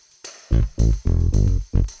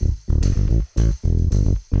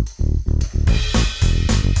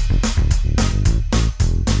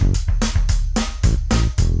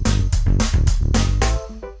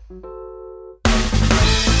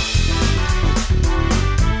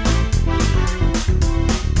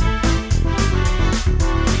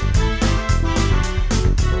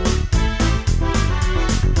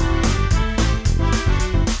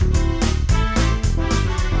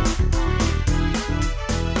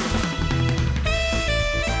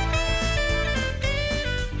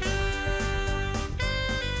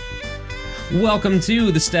Welcome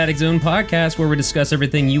to the Static Zone podcast, where we discuss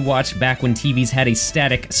everything you watched back when TVs had a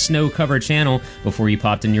static, snow-covered channel before you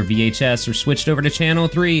popped in your VHS or switched over to Channel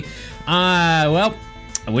 3. Well,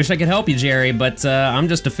 I wish I could help you, Jerry, but I'm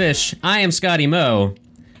just a fish. I am Scotty Moe.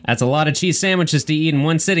 That's a lot of cheese sandwiches to eat in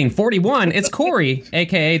one sitting. 41, it's Corey,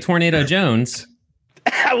 a.k.a. Tornado Jones.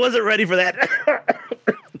 I wasn't ready for that.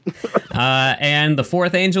 And the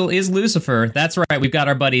fourth angel is Lucifer. That's right, we've got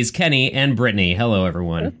our buddies Kenny and Brittany. Hello,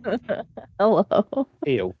 everyone. Hello.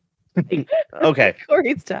 Ew. Okay.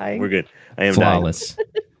 Corey's dying. We're good. I am Flawless. dying,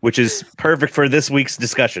 which is perfect for this week's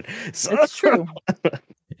discussion. That's true.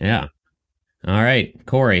 Yeah. All right,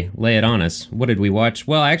 Corey, lay it on us. What did we watch?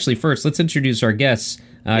 Well, actually, first, let's introduce our guests.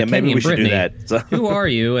 Yeah, Kenny maybe we and should Brittany. do that. So. Who are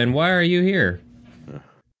you, and why are you here?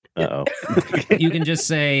 Uh-oh. You can just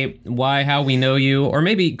say why, how we know you, or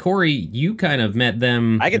maybe, Corey, you kind of met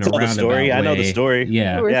them. I can in a tell the story. roundabout I know the way. story.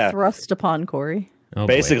 Yeah. You were Yeah. thrust upon Corey. Oh, boy.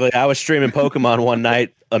 Basically, I was streaming Pokemon one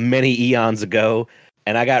night many eons ago,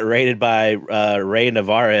 and I got raided by Ray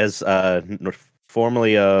Navarez,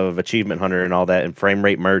 formerly of Achievement Hunter and all that, and Frame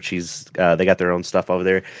Rate Merch. They got their own stuff over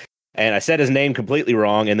there. And I said his name completely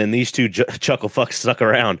wrong, and then these two chuckle fucks stuck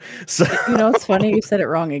around. So You know, it's funny. You said it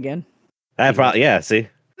wrong again. see,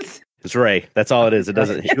 it's Ray. That's all it is. It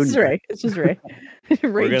doesn't. It's Ray. It's just Ray.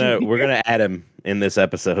 We're gonna add him in this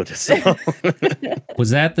episode. So. Was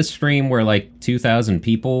that the stream where like 2,000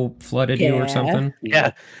 people flooded you or Yeah. something?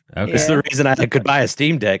 Yeah, Okay. it's the reason I could buy a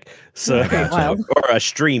Steam Deck. So Gotcha. Wow. or a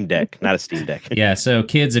Stream Deck, not a Steam Deck. Yeah, so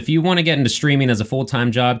kids, if you want to get into streaming as a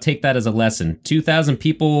full-time job, take that as a lesson. 2,000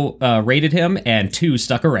 people rated him, and 2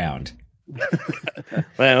 stuck around.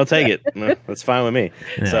 Well, I'll take it. No, that's fine with me.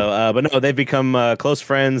 Yeah. So, but no, they've become close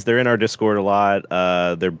friends. They're in our Discord a lot.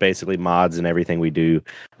 They're basically mods in everything we do.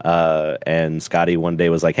 And Scotty one day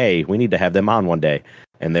was like, "Hey, we need to have them on one day,"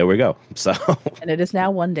 and there we go. So And it is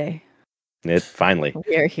now one day. it finally.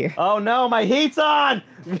 We are here. Oh no, my heat's on.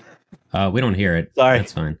 We don't hear it. Sorry.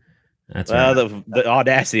 That's fine. That's Well, right. the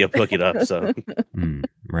audacity of hook it up. So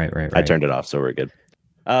Right. I turned it off, so we're good.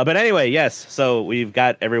 But anyway, yes. So we've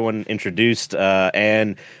got everyone introduced,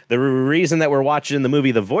 and the reason that we're watching the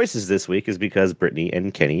movie The Voices this week is because Brittany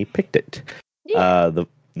and Kenny picked it. Yeah.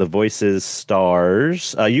 The Voices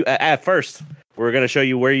stars. You at first, we're going to show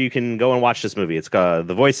you where you can go and watch this movie. It's called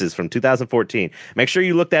The Voices from 2014. Make sure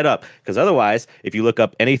you look that up, because otherwise, if you look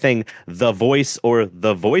up anything The Voice or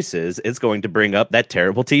The Voices, it's going to bring up that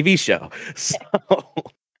terrible TV show. So.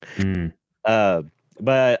 Mm.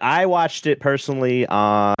 But I watched it personally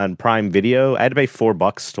on Prime Video. I had to pay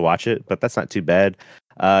 $4 to watch it, but that's not too bad.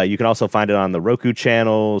 You can also find it on the Roku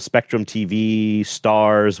channel, Spectrum TV,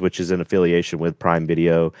 Stars, which is in affiliation with Prime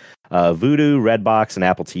Video, Vudu, Redbox, and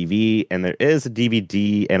Apple TV. And there is a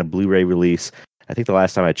DVD and a Blu-ray release. I think the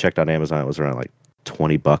last time I checked on Amazon, it was around like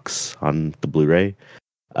 $20 on the Blu-ray.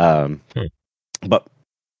 But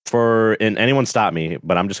and anyone stop me,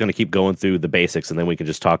 but I'm just going to keep going through the basics, and then we can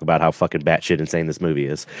just talk about how fucking batshit insane this movie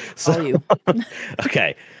is. So, All you.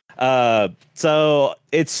 Okay. So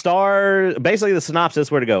it's basically the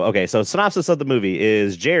synopsis, where to go. Okay, so synopsis of the movie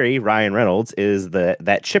is Jerry, Ryan Reynolds, is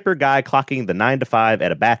that chipper guy clocking the 9 to 5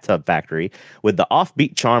 at a bathtub factory with the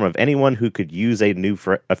offbeat charm of anyone who could use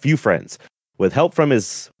a few friends. With help from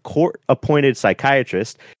his court-appointed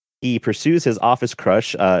psychiatrist, he pursues his office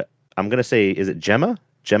crush. I'm going to say, is it Gemma?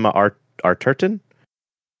 Gemma Arterton?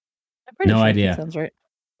 I'm pretty No sure idea. That sounds right.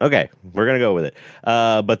 Okay, we're going to go with it.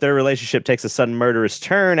 But their relationship takes a sudden murderous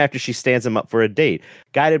turn after she stands him up for a date.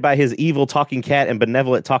 Guided by his evil talking cat and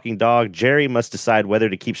benevolent talking dog, Jerry must decide whether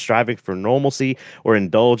to keep striving for normalcy or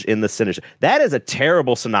indulge in the sinister. That is a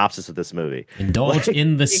terrible synopsis of this movie. Indulge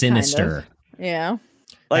in the kind of. sinister. Yeah.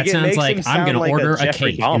 That it sounds makes like him I'm sound going to like order a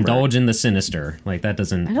Jeffrey cake. Dahmer. Indulge in the sinister. Like, that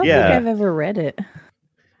doesn't... I don't Yeah. think I've ever read it.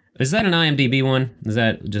 Is that an IMDb one? Is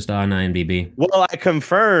that just on IMDb? Well, I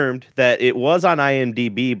confirmed that it was on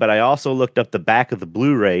IMDb, but I also looked up the back of the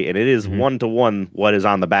Blu-ray, and it is Mhm. 1-to-1 what is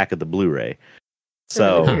on the back of the Blu-ray. It's a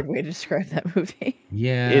really So weird way to describe that movie.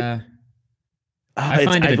 Yeah. I it's-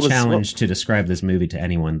 find it a was- challenge to describe this movie to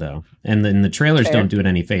anyone, though. And the trailers Fair. don't do it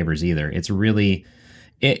any favors either. It's really...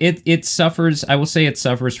 It suffers. I will say it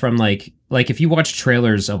suffers from like if you watch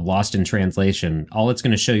trailers of Lost in Translation, all it's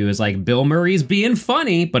going to show you is like Bill Murray's being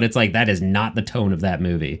funny, but it's like that is not the tone of that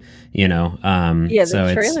movie, you know. Yeah, so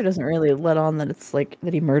the it's- trailer doesn't really let on that it's like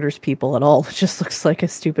that he murders people at all. It just looks like a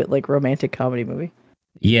stupid like romantic comedy movie.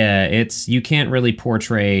 Yeah, you can't really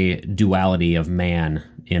portray duality of man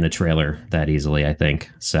in a trailer that easily, I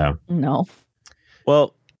think. So No.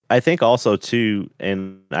 Well, think also too,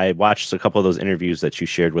 and I watched a couple of those interviews that you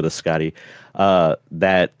shared with us, Scotty,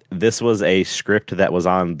 that this was a script that was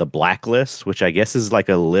on the blacklist, which I guess is like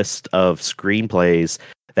a list of screenplays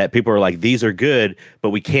that people are like, these are good, but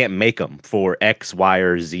we can't make them for X, Y,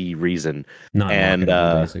 or Z reason. Not And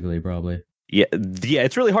marketable, basically, probably. yeah,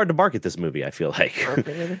 it's really hard to market this movie, I feel like.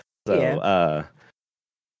 So, Yeah.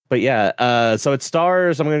 but yeah, so it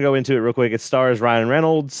stars. I'm gonna go into it real quick. It stars Ryan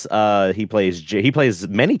Reynolds. He plays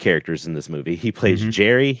many characters in this movie. He plays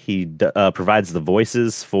Jerry. He provides the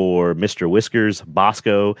voices for Mr. Whiskers,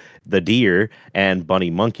 Bosco, the deer, and Bunny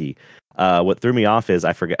Monkey. What threw me off is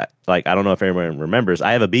I forgot. Like, I don't know if anyone remembers.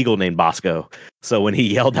 I have a beagle named Bosco. So when he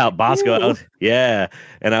yelled out Bosco, and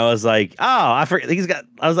I was like, oh, I forget.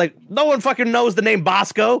 I was like, no one fucking knows the name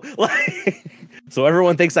Bosco. Like. So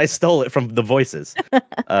everyone thinks I stole it from the voices.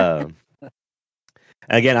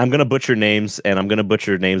 Again, I'm going to butcher names, and I'm going to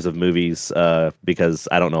butcher names of movies because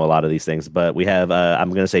I don't know a lot of these things. But we have, I'm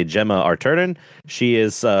going to say Gemma Arterton. She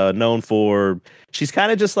is known for, she's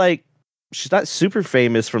kind of just like, she's not super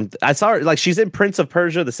famous from, I saw her, like she's in Prince of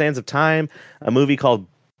Persia, The Sands of Time, a movie called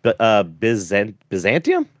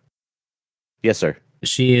Byzantium? Yes, sir.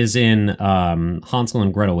 She is in Hansel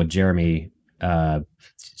and Gretel with Jeremy,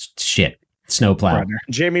 Snowplow.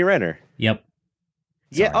 Jeremy Renner. Yep.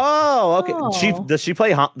 Yeah. Sorry. Oh, okay. Oh.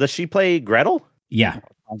 Does she play Gretel? Yeah.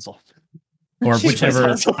 Hansel. Or She whichever. plays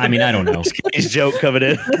Hansel. I mean, I don't know. His joke coming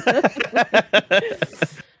in.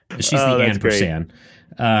 She's Oh, the that's great. ampersand.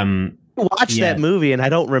 Watch Yeah. that movie, and I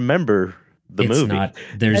don't remember the It's movie. not.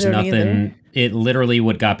 There's I don't nothing. either. It literally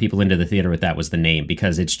what got people into the theater with that was the name,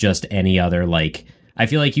 because it's just any other, like, I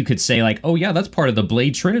feel like you could say like, oh yeah, that's part of the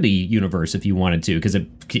Blade Trinity universe if you wanted to, because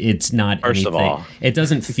it's not First of anything. all. It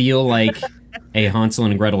doesn't feel like a Hansel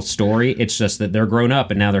and Gretel story. It's just that they're grown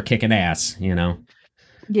up and now they're kicking ass, you know.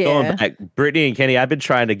 Going Yeah. back, Brittany and Kenny, I've been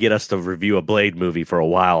trying to get us to review a Blade movie for a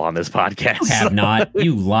while on this podcast. You have not,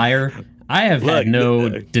 you liar. I have Look, had no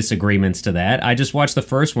disagreements to that. I just watched the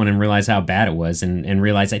first one and realized how bad it was, and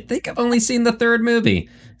realized I think I've only seen the third movie.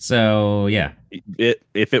 So yeah,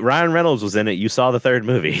 If Ryan Reynolds was in it, you saw the third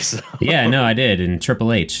movie. So. yeah, no, I did. And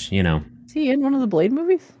Triple H, you know, Is he in one of the Blade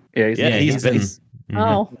movies? Yeah, he's Yeah, he's in- bas- Mhm.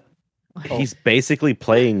 Oh. he's basically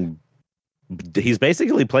playing. He's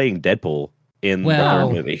basically playing Deadpool in Well-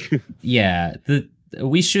 the third movie. Yeah,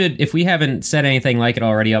 we should, if we haven't said anything like it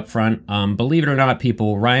already up front, believe it or not,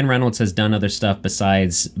 people, Ryan Reynolds has done other stuff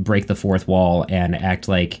besides break the fourth wall and act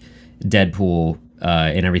like Deadpool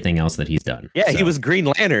and everything else that he's done. Yeah, he So, was Green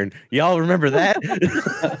Lantern. Y'all remember that?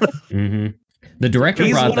 mhm. The director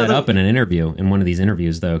He's brought one of that the- up in an interview, in one of these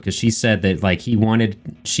interviews, though, because she said that like she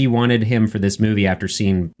wanted him for this movie after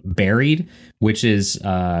seeing Buried, which is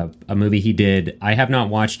a movie he did. I have not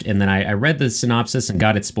watched, and then I read the synopsis and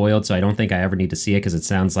got it spoiled, so I don't think I ever need to see it because it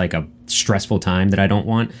sounds like a stressful time that I don't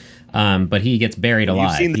want. But he gets buried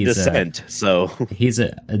alive. You've seen The Descent, so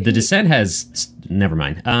The Descent has never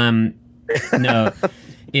mind. No.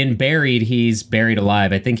 In Buried, he's buried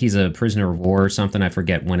alive. I think he's a prisoner of war or something. I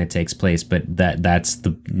forget when it takes place, but that's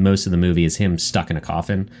the most of the movie is him stuck in a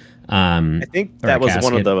coffin. I think Or that a was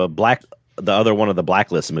one of casket. the other one of the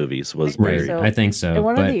Blacklist movies was Right. Buried. So- I think so. In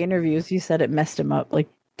one but of the interviews, he said it messed him up, like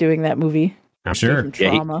doing that movie. I'm Gave sure. him Yeah,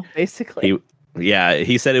 trauma, basically.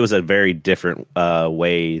 He said it was a very different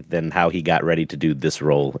way than how he got ready to do this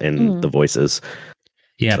role in The Voices.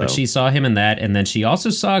 Yeah, but So- she saw him in that, and then she also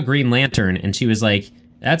saw Green Lantern, and she was like,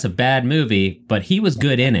 that's a bad movie, but he was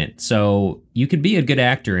good in it. So you could be a good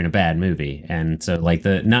actor in a bad movie. And so like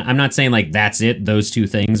I'm not saying like that's it. Those two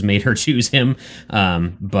things made her choose him.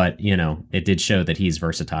 But you know, it did show that he's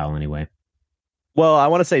versatile anyway. Well, I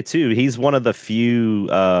want to say too, he's one of the few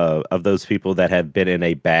of those people that have been in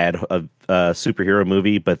a bad superhero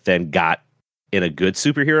movie, but then got in a good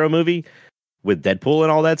superhero movie with Deadpool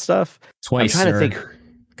and all that stuff. Twice, I'm trying to think.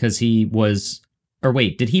 because he was, or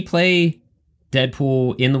wait, did he play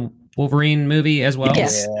Deadpool in the Wolverine movie as well?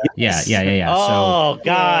 Yes. Yeah. Oh God,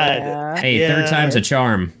 Yeah. So, hey, Yeah. third time's a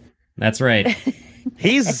charm. That's right.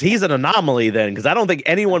 he's an anomaly then, because I don't think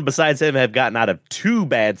anyone besides him have gotten out of two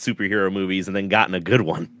bad superhero movies and then gotten a good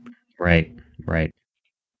one. Right.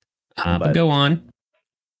 But But- go on.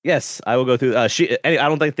 Yes, I will go through. I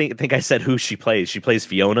don't think I said who she plays. She plays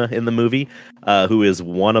Fiona in the movie, who is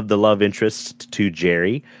one of the love interests to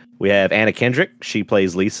Jerry. We have Anna Kendrick. She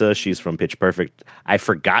plays Lisa. She's from Pitch Perfect. I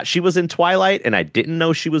forgot she was in Twilight, and I didn't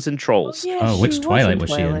know she was in Trolls. Yeah, Oh, which she Twilight in was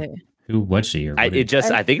she in? Twilight. Who was she? Or I what did-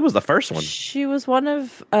 I think it was the first one. She was one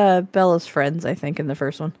of Bella's friends, I think, in the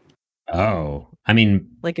first one. Oh, I mean,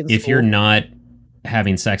 Like in if school. you're not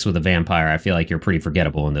having sex with a vampire, I feel like you're pretty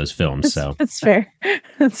forgettable in those films. So That's fair.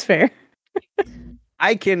 That's fair.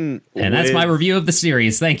 I can, And that's my review of the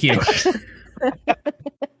series. Thank you.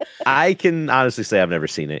 I can honestly say I've never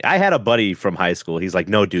seen it. I had a buddy from high school. He's like,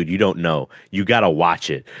 "No, dude, you don't know. You gotta watch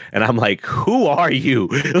it." And I'm like, "Who are you?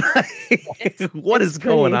 What is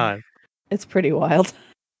going on?" It's pretty wild.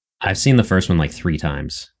 I've seen the first one like 3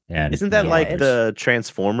 times. And Isn't that like the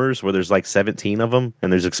Transformers where there's like 17 of them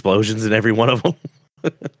and there's explosions in every one of them?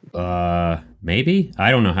 Maybe?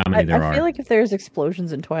 I don't know how many there are. I feel like if there's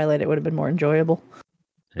explosions in Twilight, it would have been more enjoyable.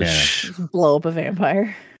 Yeah. Just blow up a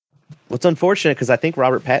vampire. Well, it's unfortunate because I think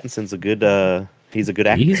Robert Pattinson's a good he's a good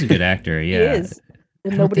actor. He's a good actor, yeah. He is.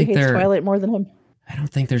 And nobody hates Twilight more than him. I don't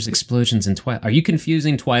think there's explosions in Twilight. Are you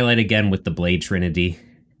confusing Twilight again with the Blade Trinity,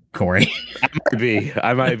 Corey?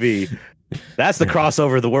 I might be. That's the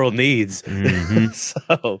crossover the world needs. Mm-hmm.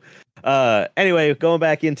 So anyway, going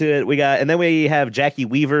back into it, and then we have Jackie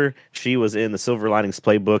Weaver. She was in the Silver Linings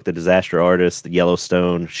Playbook, The Disaster Artist, The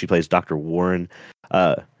Yellowstone. She plays Dr. Warren.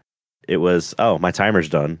 It was, my timer's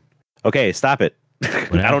done. Okay, stop it.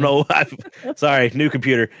 I don't know. Sorry, new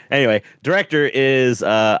computer. Anyway, director is,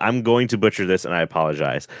 I'm going to butcher this and I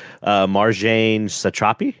apologize. Marjane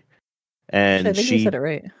Satrapi. And I think you said it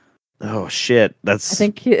right. Oh, shit. I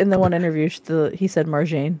think in the one interview, he said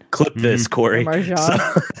Marjane. Clip this, Corey.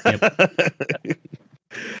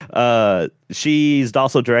 She's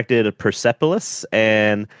also directed Persepolis,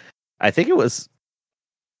 and I think it was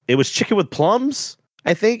Chicken with Plums.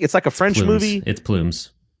 I think it's like a French movie. It's Plumes.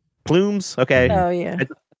 Plumes. Okay. Oh yeah.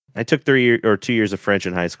 I took 2 years of French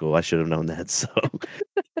in high school. I should have known that. So,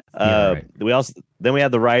 right. we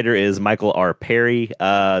have the writer is Michael R. Perry.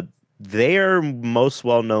 They are most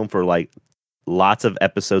well known for like lots of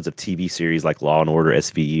episodes of TV series like Law and Order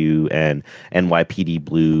SVU and NYPD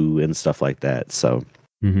Blue and stuff like that. So,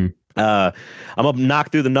 I'm gonna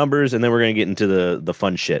knock through the numbers and then we're gonna get into the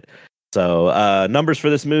fun shit. So, numbers for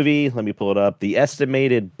this movie, let me pull it up. The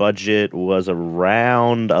estimated budget was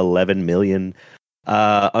around 11 million.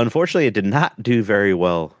 Unfortunately, it did not do very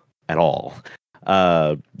well at all.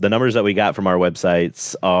 The numbers that we got from our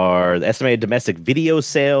websites are the estimated domestic video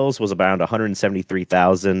sales was around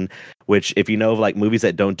 173,000, which if you know of like movies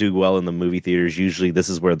that don't do well in the movie theaters, usually this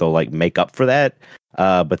is where they'll like make up for that.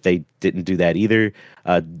 But they didn't do that either.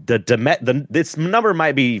 This number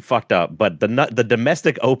might be fucked up, but the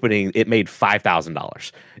domestic opening, it made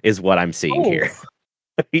 $5,000 is what I'm seeing here.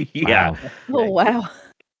 Yeah. Wow. Oh wow.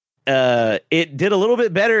 It did a little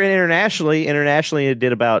bit better internationally. Internationally, it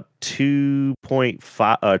did about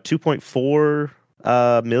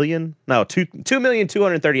 2.4 million. No,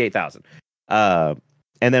 2,238,000.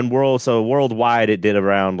 And then worldwide, it did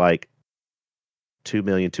around like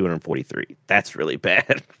 2,243,000. That's really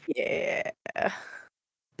bad. Yeah.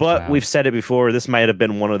 But we've said it before. This might have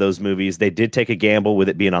been one of those movies. They did take a gamble with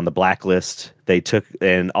it being on the blacklist.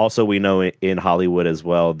 And also we know in Hollywood as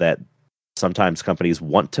well that sometimes companies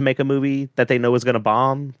want to make a movie that they know is going to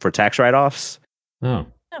bomb for tax write-offs. Oh.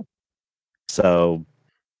 So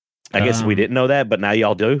I guess we didn't know that, but now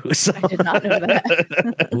y'all do. So. I did not know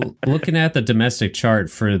that. Looking at the domestic chart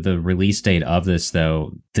for the release date of this,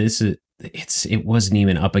 though, it wasn't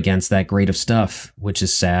even up against that great of stuff, which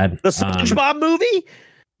is sad. The SpongeBob movie?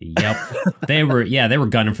 Yep. They were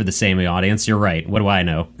gunning for the same audience. You're right. What do I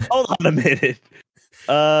know? Hold on a minute.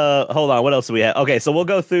 Hold on. What else do we have? Okay, so we'll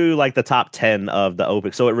go through like the top 10 of the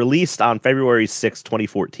opening. So it released on February 6,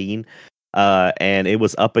 2014. And it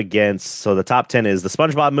was up against, so the top 10 is the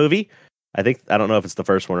SpongeBob movie. I don't know if it's the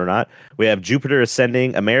first one or not. We have Jupiter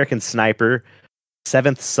Ascending, American Sniper,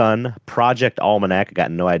 Seventh Son, Project Almanac. I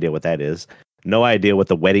got no idea what that is. No idea what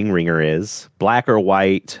The Wedding Ringer is. Black or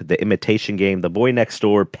White, The Imitation Game, The Boy Next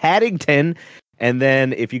Door, Paddington. And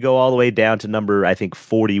then if you go all the way down to number, I think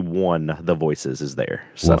 41, The Voices is there.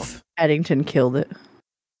 So Paddington killed it.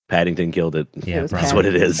 Paddington killed it. Yeah, that's what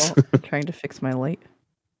it is. I'm trying to fix my light.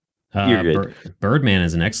 You're good. Birdman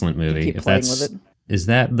is an excellent movie. Keep playing with it. Is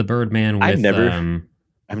that the Birdman with I've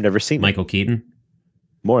never seen Michael Keaton?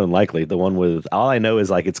 More than likely, the one with all I know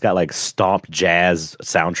is like it's got like stomp jazz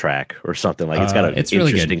soundtrack or something. Like it's got an interesting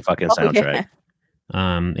really good fucking soundtrack.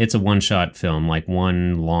 Yeah. It's a one-shot film, like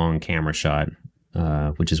one long camera shot,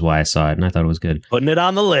 which is why I saw it and I thought it was good. Putting it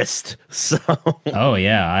on the list. So. Oh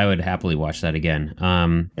yeah, I would happily watch that again.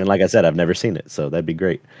 And like I said, I've never seen it, so that'd be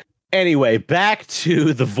great. Anyway, back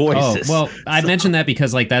to The Voices. Oh, well, I mentioned that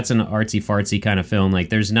because like that's an artsy fartsy kind of film. Like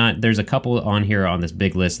there's a couple on here on this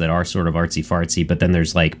big list that are sort of artsy fartsy, but then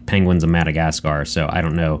there's like Penguins of Madagascar. So I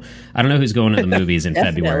don't know who's going to the movies in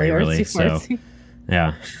February really. So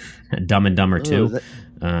yeah, Dumb and Dumber 2.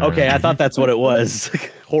 Okay, I thought that's what it was.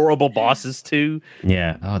 Horrible Bosses 2.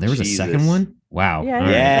 Yeah. Oh, there was a second one. Wow. Yeah.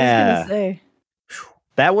 Yeah. I was gonna say.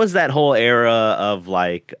 that was that whole era of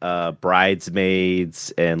like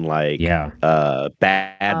Bridesmaids and like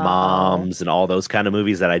Bad Moms and all those kind of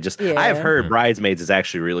movies that I have heard Bridesmaids is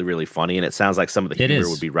actually really, really funny, and it sounds like some of the humor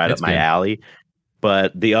would be right up my alley.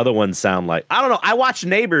 But the other ones sound like, I don't know. I watched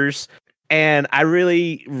Neighbors and I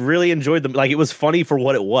really, really enjoyed them. Like, it was funny for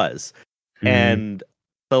what it was. And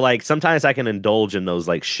so like sometimes I can indulge in those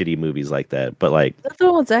like shitty movies like that. But like, that's the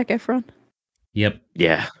one with Zac Efron. Yep.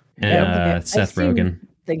 Yeah. And Seth Rogen.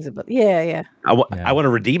 Things about I want to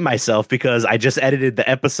redeem myself because I just edited the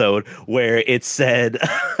episode where it said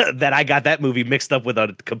that I got that movie mixed up with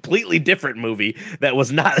a completely different movie that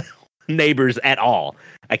was not Neighbors at all.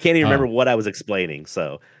 I can't even remember what I was explaining.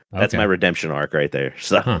 So that's my redemption arc right there.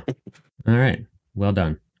 So all right, well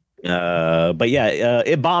done. But yeah,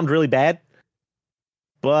 it bombed really bad.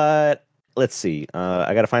 But let's see.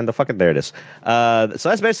 I gotta find the fucking. There it is. So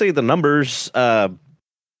that's basically the numbers.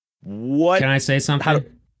 What can I say something?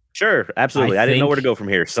 Sure, absolutely. I didn't know where to go from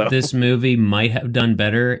here. So this movie might have done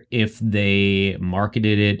better if they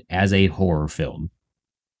marketed it as a horror film.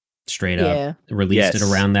 Straight up released it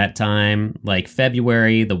around that time, like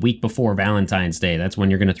February, the week before Valentine's Day. That's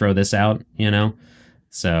when you're going to throw this out, you know?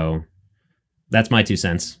 So that's my 2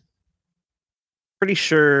 cents. Pretty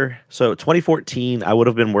sure. So 2014, I would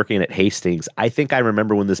have been working at Hastings. I think I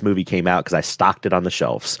remember when this movie came out because I stocked it on the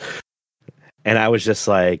shelves. And I was just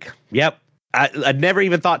like, yep. I never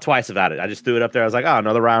even thought twice about it. I just threw it up there. I was like, oh,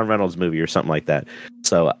 another Ryan Reynolds movie or something like that.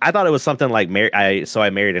 So I thought it was something like I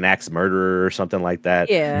Married an Axe Murderer or something like that.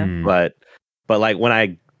 Yeah. But like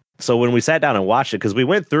when we sat down and watched it, because we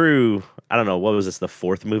went through, I don't know, what was this, the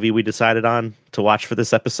 4th movie we decided on to watch for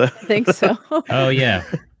this episode? I think so. Oh, yeah.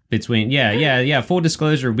 Full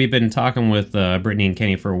disclosure, we've been talking with Brittany and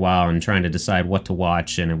Kenny for a while and trying to decide what to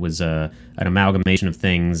watch, and it was an amalgamation of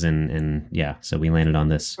things, and so we landed on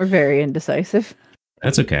this. We're very indecisive.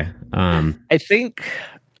 That's okay. I think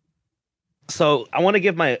so. I want to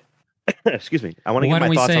give my excuse me. I want to give my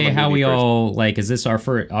thoughts on the movie. Why don't we say how we all like? Is this our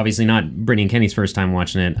first? Obviously, not Brittany and Kenny's first time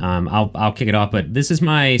watching it. I'll kick it off, but this is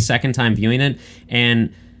my second time viewing it,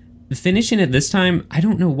 and finishing it this time. I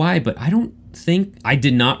don't know why, but I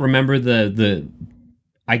did not remember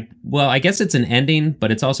I guess it's an ending,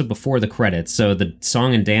 but it's also before the credits. So the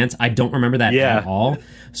song and dance, I don't remember that at all.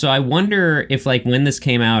 So I wonder if like when this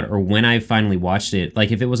came out or when I finally watched it,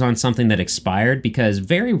 like if it was on something that expired, because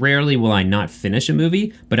very rarely will I not finish a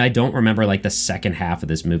movie, but I don't remember like the second half of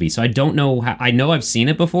this movie. So I don't know how. I know I've seen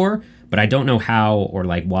it before, but I don't know how or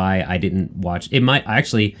like why I didn't watch it. Might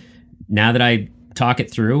actually, now that I talk it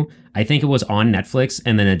through, I think it was on Netflix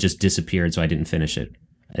and then it just disappeared, so I didn't finish it.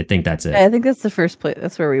 I think that's it. I think that's the first place.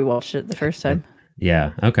 That's where we watched it the first time.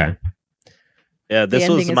 Yeah. Okay. Yeah, this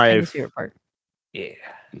was my favorite part. Yeah.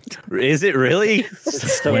 Is it really?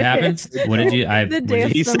 What happened? What did you?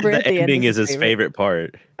 He said the ending is his favorite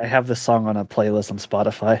part. I have this song on a playlist on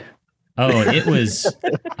Spotify. Oh, it was.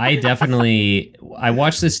 I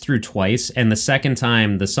watched this through twice, and the second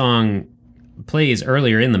time the song plays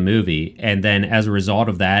earlier in the movie, and then as a result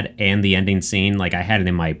of that and the ending scene, like I had it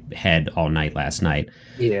in my head all night last night.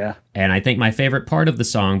 Yeah. And I think my favorite part of the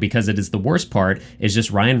song, because it is the worst part, is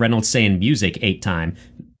just Ryan Reynolds saying music 8 times.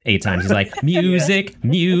 He's like, music,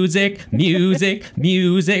 music, music,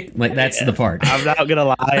 music. Like, that's the part. I'm not gonna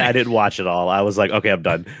lie, I didn't watch it all. I was like, okay, I'm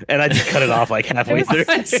done. And I just cut it off like halfway through.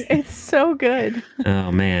 It's so good.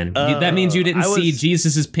 Oh, man. That means you didn't see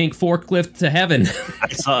Jesus' pink forklift to heaven. I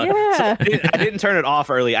saw it. So I didn't turn it off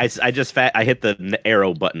early. I hit the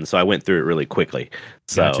arrow button, so I went through it really quickly.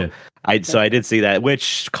 So gotcha. I did see that,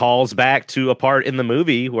 which calls back to a part in the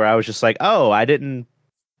movie where I was just like, oh, I didn't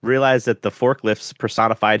realize that the forklifts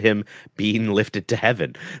personified him being lifted to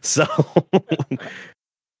heaven. So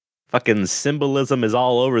fucking symbolism is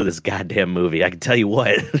all over this goddamn movie. I can tell you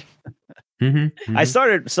what.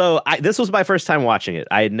 This was my first time watching it.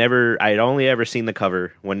 I'd only ever seen the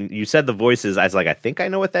cover. When you said the voices, I was like, I think I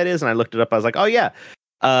know what that is. And I looked it up. I was like, oh yeah.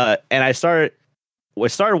 And I started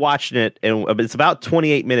watching it, and it's about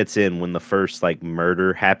 28 minutes in when the first like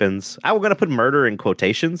murder happens. I was going to put murder in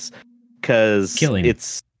quotations because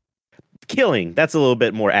it's killing. That's a little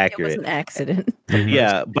bit more accurate. It was an accident.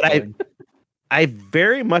 Yeah, but I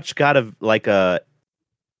very much got a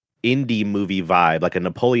indie movie vibe, like a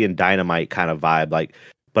Napoleon Dynamite kind of vibe. Like,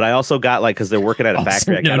 but I also got like, because they're working at a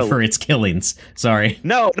factory. Known for its killings. Sorry.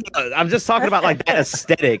 No, I'm just talking about like that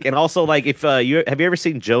aesthetic, and also like if have you ever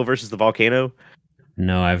seen Joe versus the Volcano?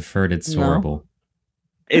 No, I've heard it's horrible.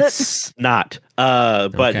 It's not.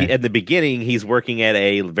 But in the beginning, he's working at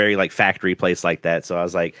a very like factory place like that. So I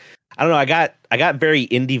was like, I don't know. I got very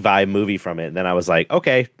indie vibe movie from it. And then I was like,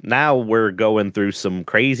 okay, now we're going through some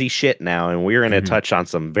crazy shit now, and we're going to touch on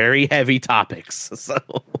some very heavy topics. So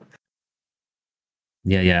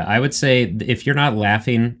Yeah. I would say if you're not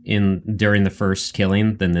laughing during the first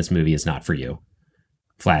killing, then this movie is not for you.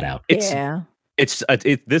 Flat out. This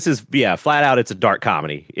is flat out. It's a dark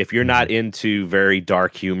comedy. If you're not into very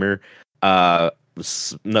dark humor,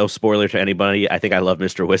 no spoiler to anybody. I think I love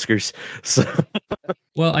Mr. Whiskers. So.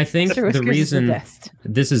 Well, I think Mr. the reason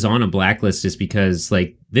this is on a blacklist is because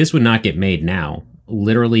like this would not get made now,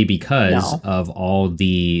 literally because of all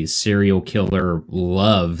the serial killer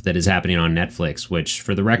love that is happening on Netflix. Which,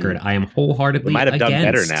 for the record, I am wholeheartedly we might have done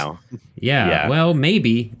better against. now. Yeah, well,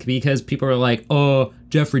 maybe because people are like, "Oh,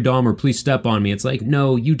 Jeffrey Dahmer, please step on me." It's like,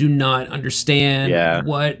 no, you do not understand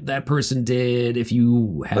what that person did. If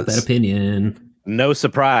you have that opinion. No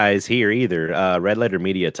surprise here either. Red Letter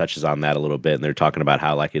Media touches on that a little bit, and they're talking about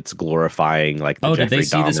how like it's glorifying like the Jeffrey did they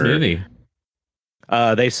see Dahmer. This movie?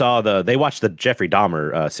 They watched the Jeffrey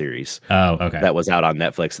Dahmer series. Oh, okay. That was out on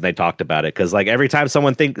Netflix, and they talked about it because like every time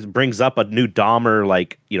someone brings up a new Dahmer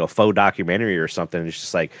like faux documentary or something, it's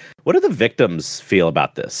just like, what do the victims feel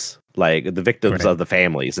about this? Like the victims of the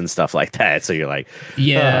families and stuff like that. So you're like,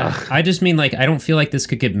 I just mean like I don't feel like this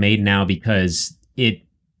could get made now because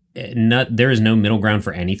there is no middle ground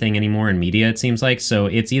for anything anymore in media, it seems like. So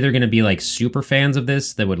it's either going to be like super fans of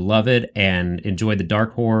this that would love it and enjoy the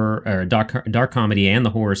dark horror or dark comedy and the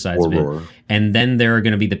horror sides of it. And then there are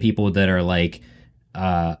going to be the people that are like,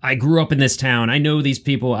 I grew up in this town. I know these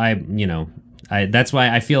people. That's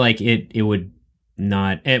why I feel like it would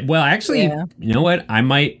not. You know what? I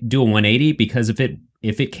might do a 180 because if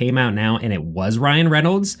it came out now and it was Ryan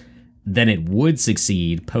Reynolds, then it would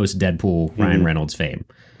succeed post Deadpool Ryan Reynolds fame.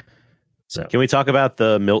 So can we talk about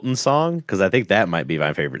the Milton song? Because I think that might be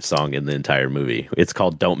my favorite song in the entire movie. It's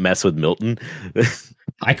called "Don't Mess with Milton."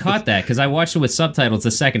 I caught that because I watched it with subtitles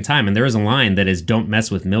the second time, and there is a line that is "Don't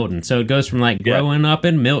mess with Milton." So it goes from like growing up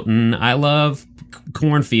in Milton, I love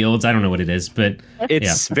cornfields. I don't know what it is, but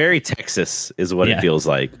it's very Texas, is what it feels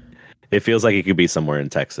like. It feels like it could be somewhere in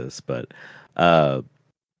Texas, but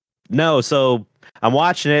no. So I'm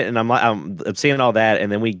watching it and I'm seeing all that,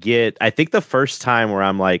 and then we get, I think the first time where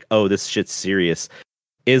I'm like, oh, this shit's serious,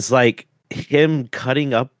 is like him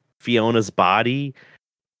cutting up Fiona's body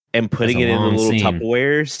and putting it in the little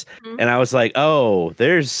Tupperwares, and I was like, oh,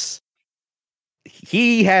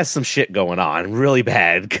 he has some shit going on really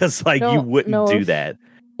bad, because like you wouldn't do that.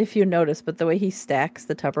 If you notice, but the way he stacks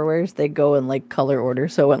the Tupperwares, they go in like color order,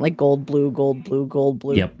 so it went like gold, blue, gold, blue, gold,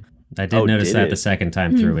 blue. Yep. I did notice that the second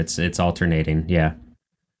time through. It's alternating,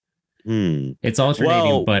 It's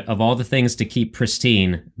alternating, but of all the things to keep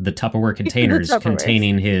pristine, the Tupperware containers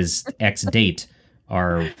containing his ex-date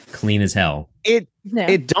are clean as hell. It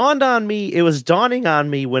dawned on me, it was dawning on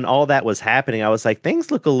me when all that was happening. I was like, things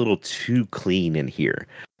look a little too clean in here.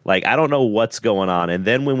 Like, I don't know what's going on. And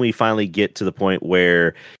then when we finally get to the point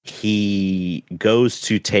where he goes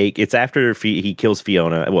to take, it's after he kills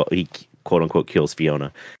Fiona. Well, he quote unquote kills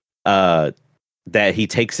Fiona. That he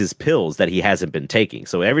takes his pills that he hasn't been taking.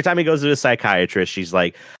 So every time he goes to a psychiatrist, she's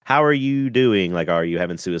like, how are you doing? Like, are you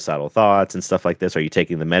having suicidal thoughts and stuff like this? Are you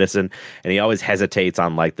taking the medicine? And he always hesitates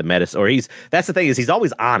on like the medicine, or that's the thing, is he's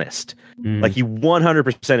always honest. Like he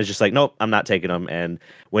 100% is just like, nope, I'm not taking them. And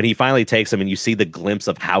when he finally takes them and you see the glimpse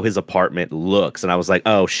of how his apartment looks, and I was like,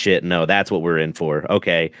 oh shit, no, that's what we're in for.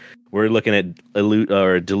 Okay. We're looking at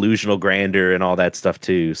delusional grandeur and all that stuff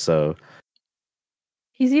too. So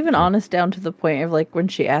he's even honest down to the point of like when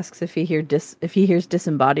she asks if he hears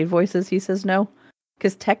disembodied voices, he says no,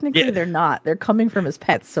 because technically they're not. They're coming from his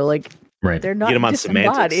pets, so like they're not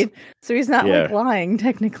disembodied. So he's not like lying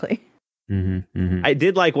technically. I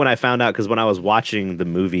did like when I found out, because when I was watching the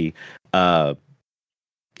movie,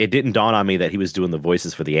 it didn't dawn on me that he was doing the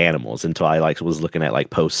voices for the animals until I like was looking at like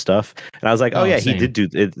post stuff, and I was like, oh yeah, same. He did do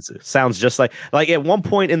it. Sounds just like at one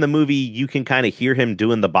point in the movie you can kind of hear him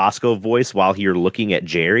doing the Bosco voice while you're looking at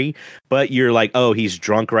Jerry, but you're like, oh, he's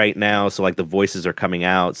drunk right now, so like the voices are coming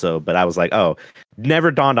out. So, but I was like, oh,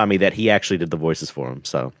 never dawned on me that he actually did the voices for him.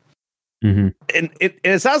 So. And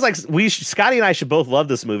it sounds like Scotty and I should both love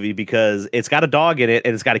this movie because it's got a dog in it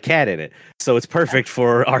and it's got a cat in it, so it's perfect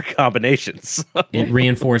for our combinations. It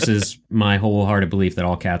reinforces my wholehearted belief that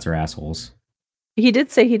all cats are assholes. He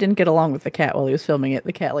did say he didn't get along with the cat while he was filming it.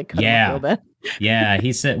 The cat like cut him real bad. Yeah,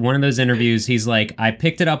 he said one of those interviews, he's like, I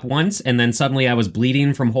picked it up once and then suddenly I was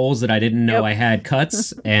bleeding from holes that I didn't know I had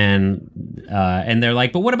cuts, and they're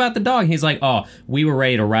like, but what about the dog? He's like, oh, we were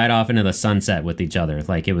ready to ride off into the sunset with each other.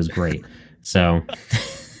 Like, it was great. So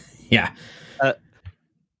yeah.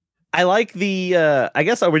 I like the. I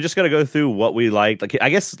guess we're just gonna go through what we liked. Like, I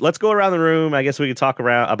guess let's go around the room. I guess we could talk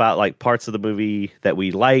about like parts of the movie that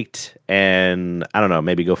we liked, and I don't know,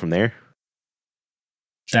 maybe go from there.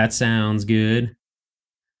 That sounds good.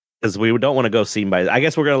 Because we don't want to go scene by. I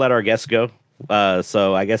guess we're gonna let our guests go.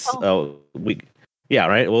 So I guess we. Yeah,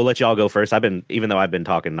 right. We'll let y'all go first. Even though I've been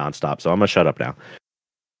talking nonstop, so I'm gonna shut up now.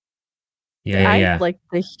 Yeah. I like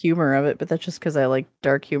the humor of it, but that's just because I like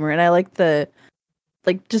dark humor, and I like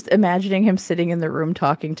just imagining him sitting in the room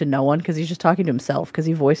talking to no one because he's just talking to himself because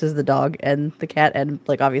he voices the dog and the cat and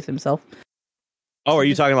like obviously himself. Oh, are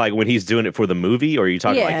you talking like when he's doing it for the movie, or are you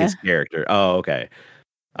talking like his character? Oh, okay.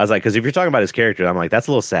 I was like, because if you're talking about his character, I'm like, that's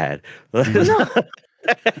a little sad. No.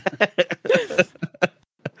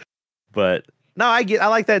 But no, I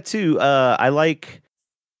like that too. I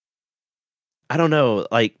don't know,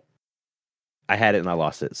 like I had it and I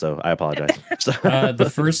lost it, so I apologize.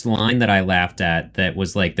 The first line that I laughed at that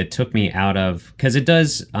was like that took me out of, because it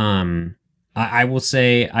does. I will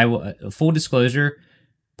say, full disclosure,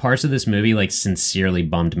 parts of this movie like sincerely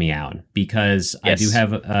bummed me out because I do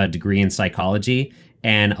have a degree in psychology,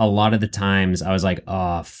 and a lot of the times I was like,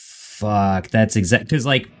 oh fuck, that's exact, because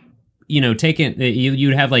like, you know,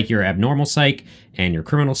 you'd have like your abnormal psych and your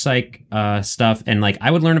criminal psych stuff, and like I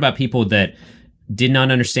would learn about people that did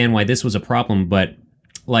not understand why this was a problem, but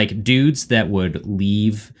like dudes that would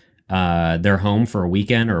leave their home for a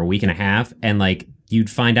weekend or a week and a half, and like you'd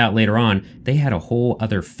find out later on they had a whole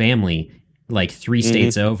other family like 3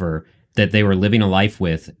 states over that they were living a life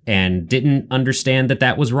with and didn't understand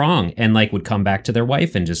that was wrong, and like would come back to their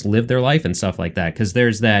wife and just live their life and stuff like that, because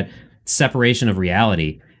there's that separation of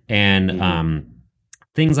reality and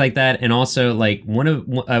things like that. And also like one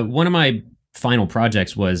of my final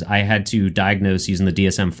projects was I had to diagnose using the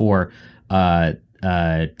DSM-4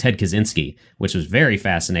 Ted Kaczynski, which was very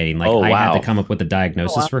fascinating. Like I had to come up with a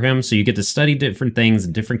diagnosis for him. So you get to study different things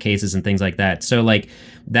and different cases and things like that. So like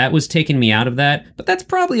that was taking me out of that, but that's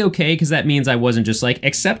probably okay, because that means I wasn't just like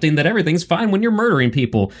accepting that everything's fine when you're murdering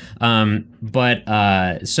people.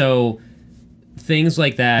 So things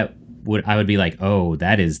like that I would be like, oh,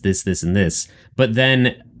 that is this, and this. But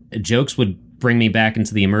then jokes would bring me back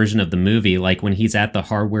into the immersion of the movie, like when he's at the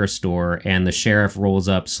hardware store and the sheriff rolls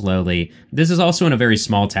up slowly. This is also in a very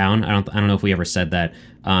small town. I don't know if we ever said that.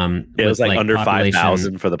 It was like under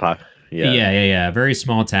 5,000 for the pop. Yeah. Very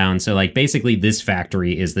small town. So like basically this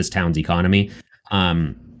factory is this town's economy.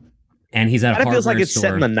 And he's at a hardware store. It feels like it's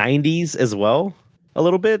set in the 90s as well, a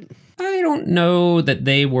little bit. I don't know that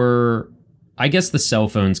they were. I guess the cell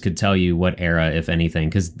phones could tell you what era, if anything,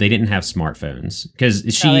 because they didn't have smartphones. Because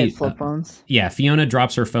flip phones. Fiona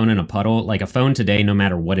drops her phone in a puddle. Like a phone today, no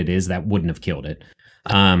matter what it is, that wouldn't have killed it.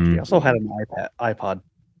 She also had an iPod.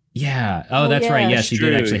 Yeah. Oh, that's right. Yeah, she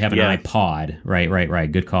did actually have an iPod.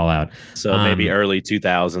 Right. Good call out. So maybe early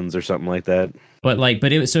 2000s or something like that. But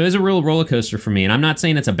it was a real roller coaster for me. And I'm not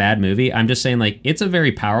saying it's a bad movie. I'm just saying like it's a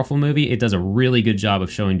very powerful movie. It does a really good job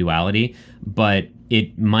of showing duality, but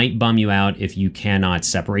it might bum you out if you cannot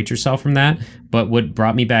separate yourself from that. But what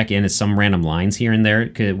brought me back in is some random lines here and there.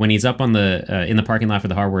 When he's up on the in the parking lot for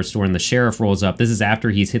the hardware store and the sheriff rolls up, this is after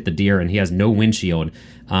he's hit the deer and he has no windshield.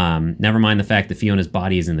 Never mind the fact that Fiona's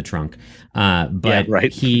body is in the trunk.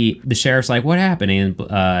 The sheriff's like, what happened?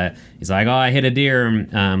 And he's like, oh, I hit a deer.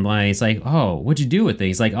 He's like, oh, what'd you do with it?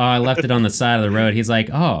 He's like, oh, I left it on the side of the road. He's like,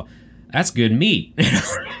 oh, that's good meat.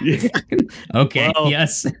 Okay, well,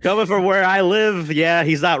 yes. Coming from where I live,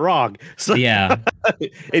 he's not wrong. So yeah.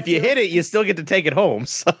 If you hit it, you still get to take it home.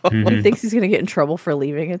 So he thinks he's going to get in trouble for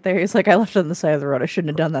leaving it there. He's like, I left it on the side of the road. I shouldn't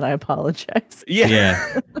have done that. I apologize.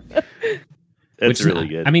 Yeah. It's really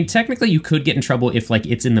good. I mean, technically you could get in trouble if like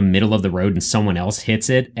it's in the middle of the road and someone else hits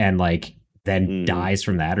it and like then dies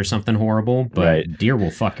from that or something horrible. But deer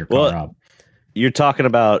will fuck your car up. You're talking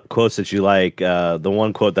about quotes that you like. The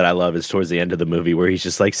one quote that I love is towards the end of the movie where he's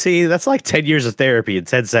just like, see, that's like 10 years of therapy in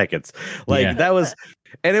 10 seconds. Like that was,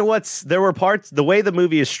 and there were parts, the way the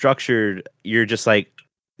movie is structured, you're just like,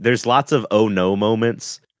 there's lots of oh no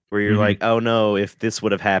moments where you're like, oh no, if this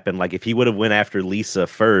would have happened, like if he would have went after Lisa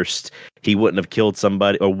first, he wouldn't have killed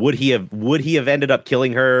somebody, or would he have ended up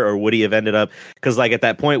killing her, or would he have ended up, because like at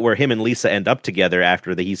that point where him and Lisa end up together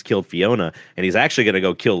after he's killed Fiona, and he's actually going to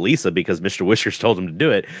go kill Lisa because Mr. Whiskers told him to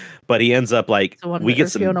do it, but he ends up like,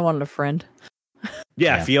 Fiona wanted a friend.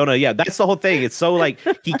 Yeah, Fiona. Yeah, that's the whole thing. It's so like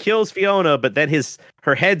he kills Fiona, but then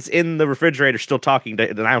her head's in the refrigerator, still talking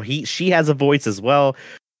to now. She has a voice as well,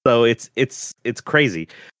 so it's crazy.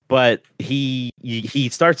 But he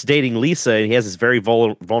starts dating Lisa, and he has this very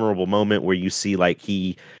vulnerable moment where you see like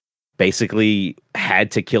he basically had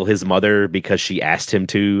to kill his mother because she asked him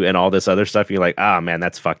to and all this other stuff. You're like, ah, man,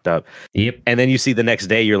 that's fucked up. Yep. And then you see the next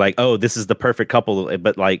day, you're like, oh, this is the perfect couple.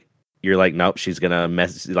 But like, you're like, nope, she's going to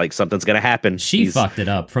mess, like something's going to happen. She fucked it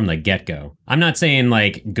up from the get-go. I'm not saying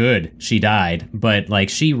like good, she died, but like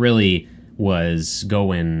she really was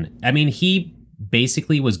going, I mean, he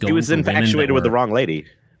basically was going. He was infatuated with the wrong lady.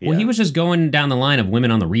 Yeah. Well, he was just going down the line of women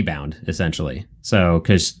on the rebound, essentially. So,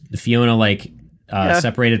 because Fiona like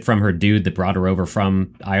separated from her dude that brought her over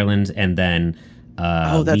from Ireland, and then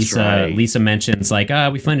Lisa mentions like,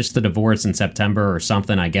 we finished the divorce in September or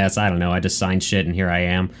something. I guess I don't know. I just signed shit, and here I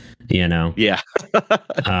am. You know. Yeah.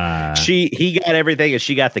 He got everything, and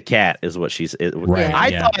she got the cat. Is what she's. Right.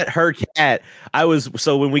 I thought her cat.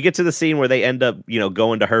 So when we get to the scene where they end up,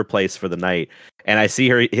 going to her place for the night, and I see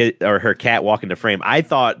her cat walk into frame, I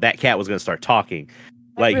thought that cat was going to start talking.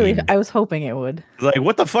 Like, I was hoping it would. Like,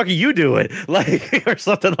 what the fuck are you doing? Like, or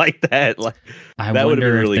something like that. Like, I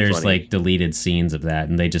wonder if there's like deleted scenes of that,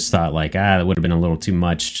 and they just thought like, that would have been a little too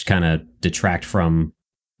much, kind of detract from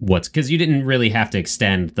because you didn't really have to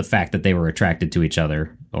extend the fact that they were attracted to each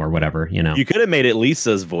other or whatever, You could have made it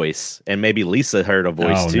Lisa's voice, and maybe Lisa heard a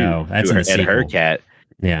voice too. No, that's in the sequel. Her cat.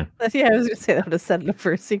 Yeah. Yeah, I was gonna say that would have set it up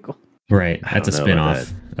for a sequel. Right, that's a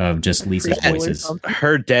spin-off of just Lisa's voices.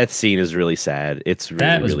 Her death scene is really sad. It's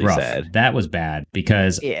really rough. sad. That was bad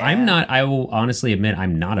because I will honestly admit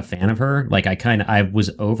I'm not a fan of her. Like I was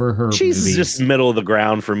over her. She's movies. Just middle of the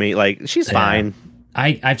ground for me. Like she's fine.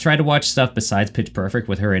 I've tried to watch stuff besides Pitch Perfect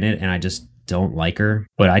with her in it, and I just don't like her.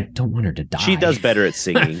 But I don't want her to die. She does better at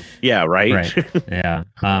singing. Yeah, right. Yeah.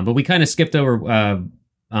 But we kind of skipped over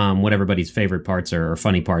what everybody's favorite parts or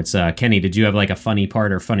funny parts. Kenny, did you have like a funny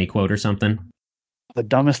part or funny quote or something? The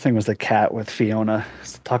dumbest thing was the cat with Fiona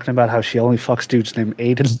talking about how she only fucks dudes named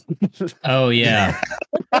Aiden. Oh yeah.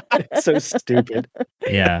 It's so stupid.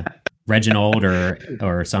 Yeah. Reginald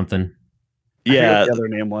or something. Yeah. What the other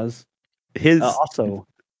name was. His also,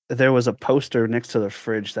 there was a poster next to the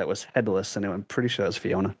fridge that was headless, and I'm pretty sure it was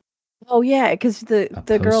Fiona. Oh yeah, because the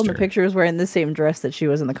girl in the picture was wearing the same dress that she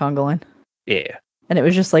was in the conga line. Yeah. And it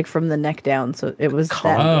was just like from the neck down, so it was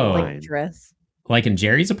that like dress. Like in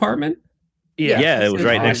Jerry's apartment? Yeah, it was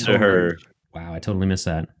right next to her. Wow, I totally missed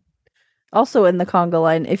that. Also in the conga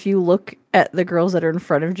line, if you look at the girls that are in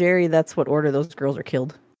front of Jerry, that's what order those girls are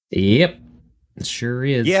killed. Yep. It sure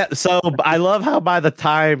is. Yeah, so I love how by the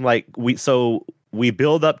time we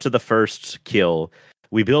build up to the first kill,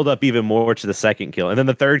 we build up even more to the second kill, and then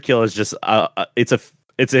the third kill is just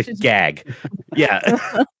it's a gag.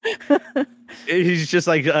 Yeah. He's just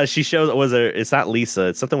like she shows it's not Lisa,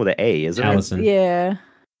 it's something with an A, isn't Allison. it? Yeah.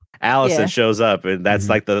 Allison shows up, and that's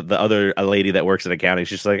like the other lady that works in accounting.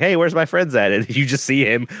 She's like, "Hey, where's my friends at?" And you just see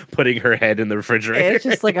him putting her head in the refrigerator. It's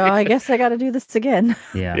just like, oh, I guess I got to do this again.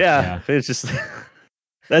 Yeah. It's just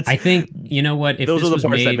that's. I think you know what? If those this are the was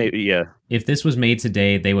parts made, that made, if this was made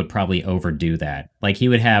today, they would probably overdo that. Like he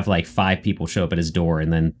would have like 5 people show up at his door,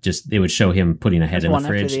 and then it would show him putting a head in the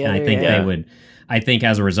fridge. And I think they would. I think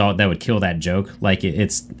as a result, that would kill that joke. Like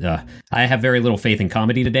it's. I have very little faith in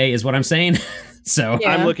comedy today, is what I'm saying. So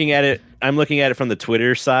I'm looking at it from the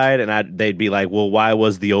Twitter side, and they'd be like, "Well, why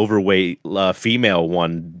was the overweight female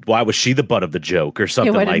one? Why was she the butt of the joke or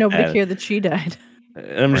something like that?" Why did nobody care that she died?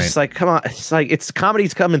 And I'm just like, come on! It's like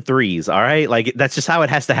comedy's come in threes, all right? Like that's just how it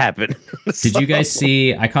has to happen. Did you guys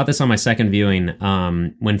see? I caught this on my second viewing.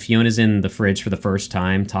 When Fiona's in the fridge for the first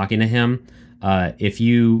time talking to him, if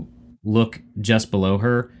you look just below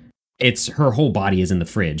her, it's her whole body is in the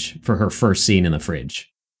fridge for her first scene in the fridge.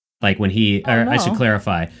 Like when I should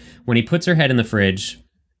clarify, when he puts her head in the fridge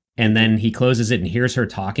and then he closes it and hears her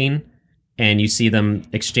talking and you see them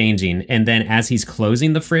exchanging. And then as he's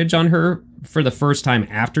closing the fridge on her for the first time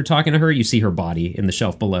after talking to her, you see her body in the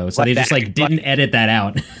shelf below. So they just didn't edit that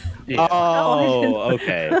out. Oh,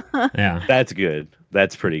 okay. Yeah. That's good.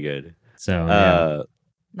 That's pretty good. So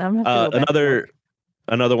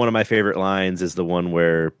Another one of my favorite lines is the one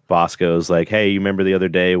where Bosco's like, "Hey, you remember the other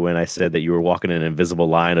day when I said that you were walking an invisible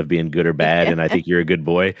line of being good or bad, and I think you're a good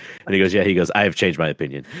boy?" And he goes, "Yeah." He goes, "I have changed my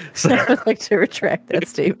opinion." So I would like to retract that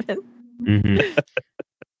statement. Mm-hmm.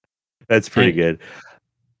 That's pretty good.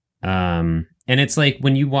 And it's like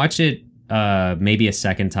when you watch it maybe a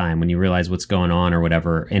second time, when you realize what's going on or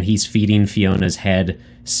whatever, and he's feeding Fiona's head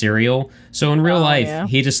cereal. So in real life,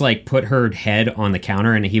 he just like put her head on the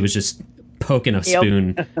counter and he was just poking a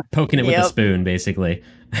spoon, poking it with a spoon, basically.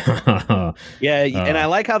 And I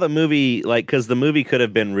like how the movie, because the movie could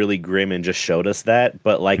have been really grim and just showed us that,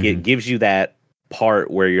 but it gives you that part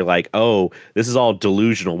where you're like, oh, this is all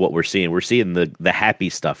delusional what we're seeing. We're seeing the happy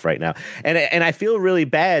stuff right now. And I feel really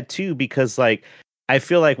bad too, because I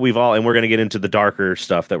feel like we've all, and we're going to get into the darker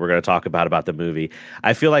stuff that we're going to talk about the movie.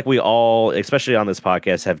 I feel like we all, especially on this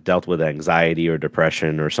podcast, have dealt with anxiety or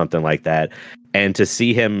depression or something like that. And to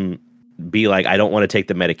see him be like, I don't want to take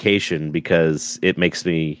the medication because it makes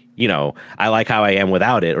me, I like how I am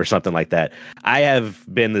without it or something like that. I have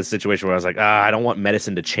been in this situation where I was like, I don't want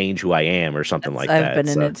medicine to change who I am or something like that. I've been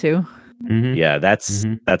in it too. Mm-hmm. Yeah, that's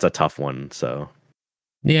a tough one. So,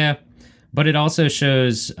 yeah. But it also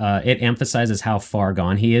shows, it emphasizes how far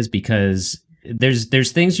gone he is, because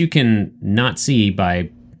there's things you can not see by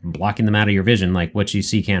blocking them out of your vision, like what you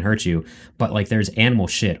see can't hurt you. But like there's animal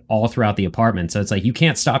shit all throughout the apartment. So it's like you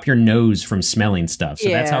can't stop your nose from smelling stuff. So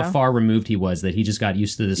that's how far removed he was, that he just got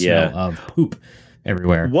used to the smell of poop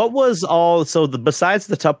everywhere. What was all, besides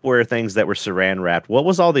the Tupperware things that were saran wrapped, what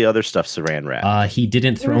was all the other stuff saran wrapped? He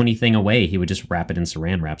didn't throw anything away. He would just wrap it in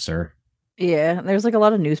saran wrap, sir. Yeah, there's like a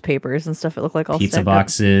lot of newspapers and stuff. It looked like all pizza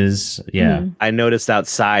boxes. Up. Yeah. Mm-hmm. I noticed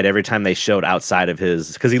outside every time they showed outside of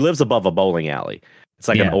his, because he lives above a bowling alley. It's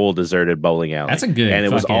like an old deserted bowling alley. That's a good, and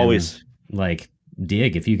it was always like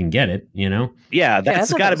dig if you can get it, Yeah,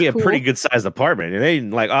 that's got to be a pretty good sized apartment. And they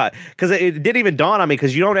like, because it didn't even dawn on me,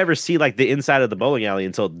 because you don't ever see like the inside of the bowling alley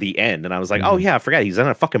until the end. And I was like, oh yeah, I forgot he's in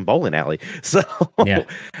a fucking bowling alley. So yeah,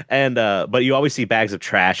 and but you always see bags of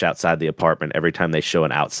trash outside the apartment every time they show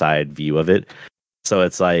an outside view of it. So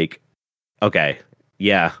it's like, okay,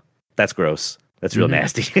 yeah, that's gross. That's real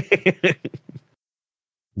nasty.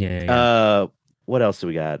 Yeah. What else do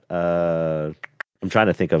we got? I'm trying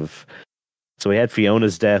to think of. So we had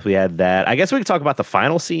Fiona's death. We had that. I guess we could talk about the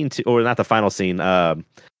final scene too, or not the final scene. I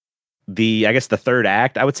guess the third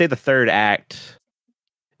act. I would say the third act.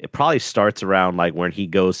 It probably starts around like when he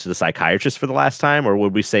goes to the psychiatrist for the last time, or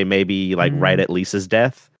would we say maybe like right at Lisa's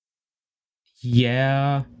death?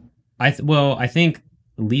 Yeah, I think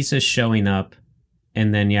Lisa's showing up,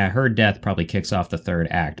 and then her death probably kicks off the third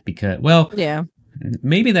act, because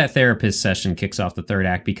maybe that therapist session kicks off the third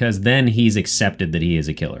act, because then he's accepted that he is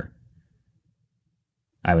a killer.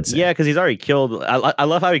 I would say. Yeah, because he's already killed. I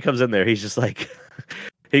love how he comes in there. He's just like,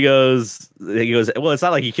 he goes, well, it's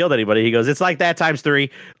not like he killed anybody. He goes, it's like that times 3.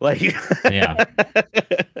 Like, yeah.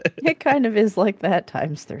 It kind of is like that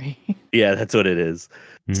times 3. Yeah, that's what it is.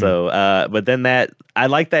 Mm-hmm. So, but then I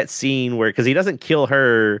like that scene where, because he doesn't kill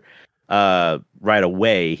her right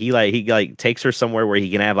away. He takes her somewhere where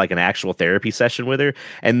he can have like an actual therapy session with her.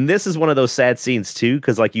 And this is one of those sad scenes too,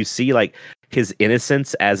 because like you see like his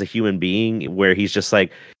innocence as a human being, where he's just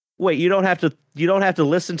like, wait, you don't have to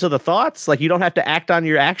listen to the thoughts, like you don't have to act on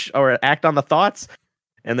your action or act on the thoughts.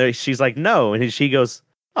 And she's like, no, and she goes,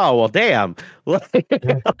 oh well, damn. Like,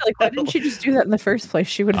 why didn't she just do that in the first place?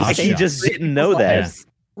 She would have. He just didn't know that.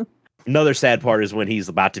 Yeah. Another sad part is when he's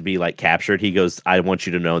about to be like captured. He goes, I want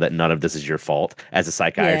you to know that none of this is your fault, as a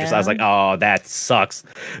psychiatrist. I was like, oh, that sucks.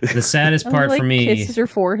 The saddest part for me, kisses her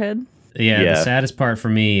forehead. Yeah, the saddest part for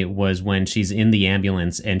me was when she's in the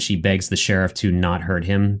ambulance and she begs the sheriff to not hurt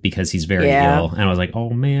him because he's very ill. And I was like, oh,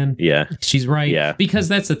 man. Yeah. She's right. Yeah. Because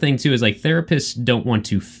that's the thing, too, is like therapists don't want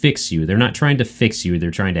to fix you. They're not trying to fix you.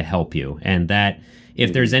 They're trying to help you. And that,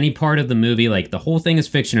 if there's any part of the movie, like the whole thing is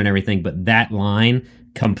fiction and everything, but that line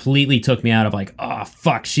completely took me out of like, oh,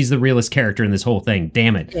 fuck, she's the realest character in this whole thing.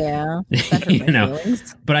 Damn it. Yeah.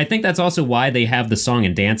 But I think that's also why they have the song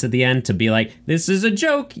and dance at the end, to be like, this is a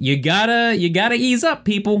joke. You gotta ease up,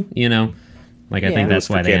 people, Like, I think that's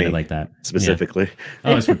why they ended like that. Specifically.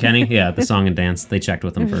 Yeah. Oh, it's for Kenny? Yeah, the song and dance. They checked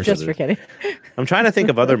with him first. Just for Kenny. I'm trying to think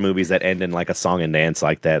of other movies that end in like a song and dance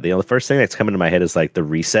like that. The first thing that's coming to my head is like the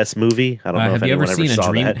Recess movie. I don't know if anyone ever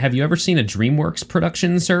saw that. Have you ever seen a DreamWorks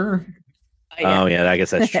production, sir? Oh yeah, I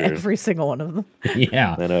guess that's true. Every single one of them.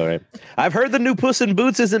 Yeah, I know, right? I've heard the new Puss in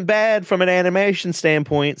Boots isn't bad from an animation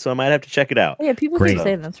standpoint, so I might have to check it out. Yeah, people keep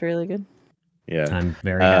saying that's really good. Yeah, I'm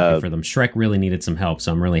very happy for them. Shrek really needed some help,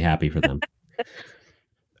 so I'm really happy for them.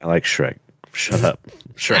 I like Shrek. Shut up.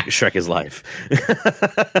 Shrek is life.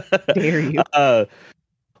 Dare you?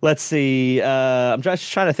 Let's see. I'm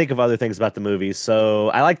just trying to think of other things about the movie. So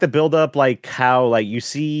I like the build up, like how like you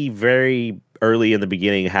see very early in the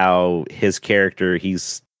beginning how his character,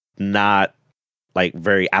 he's not like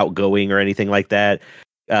very outgoing or anything like that.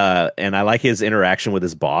 And I like his interaction with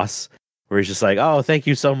his boss, where he's just like, oh, thank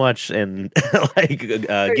you so much. And like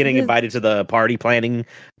getting invited to the party planning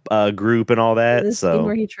group and all that. This scene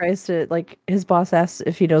where he tries to, like, his boss asks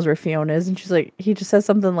if he knows where Fiona is, and she's like, he just says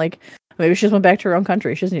something like, maybe she just went back to her own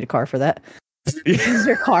country. She doesn't need a car for that. Because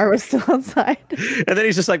her car was still outside. And then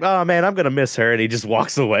he's just like, oh man, I'm gonna miss her, and he just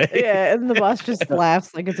walks away. Yeah, and the boss just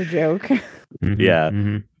laughs like it's a joke. Mm-hmm, yeah.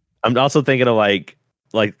 Mm-hmm. I'm also thinking of like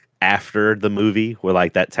after the movie, where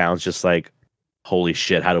like that town's just like holy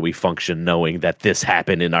shit, how do we function knowing that this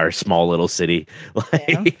happened in our small little city?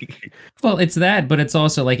 Like, well, it's that, but it's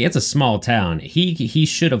also like it's a small town. He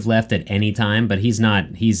should have left at any time, but he's not.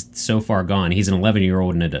 He's so far gone. He's an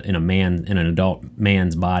 11-year-old in an adult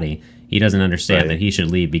man's body. He doesn't understand that he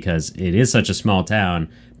should leave because it is such a small town.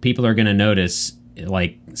 People are going to notice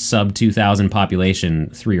like sub 2,000 population,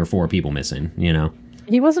 3 or 4 people missing. You know,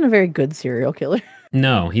 he wasn't a very good serial killer.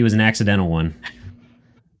 No, he was an accidental one.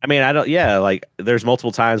 I mean, I don't. Yeah, like there's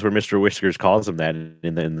multiple times where Mr. Whiskers calls him that,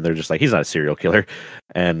 and then they're just like, he's not a serial killer.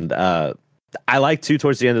 And I like too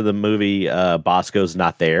towards the end of the movie, Bosco's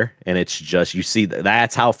not there, and it's just you see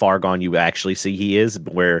that's how far gone you actually see he is.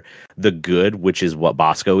 Where the good, which is what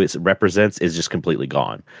Bosco represents, is just completely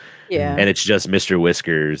gone. Yeah, and it's just Mr.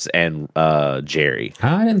 Whiskers and Jerry.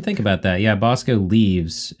 I didn't think about that. Yeah, Bosco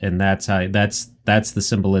leaves, and that's the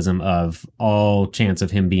symbolism of all chance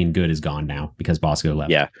of him being good is gone now because Bosco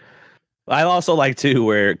left. Yeah. I also like too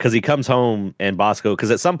where because he comes home and Bosco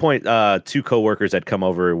because at some point 2 coworkers had come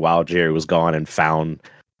over while Jerry was gone and found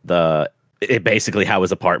basically how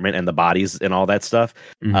his apartment and the bodies and all that stuff.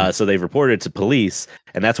 Mm-hmm. So they've reported it to police,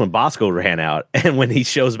 and that's when Bosco ran out. And when he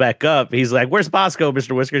shows back up, he's like, "Where's Bosco,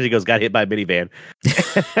 Mr. Whiskers?" He goes, "Got hit by a minivan."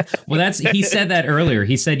 Well, he said that earlier.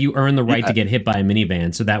 He said you earn the right to get hit by a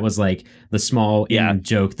minivan. So that was like the small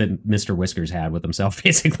joke that Mr. Whiskers had with himself,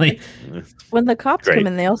 basically. When the cops come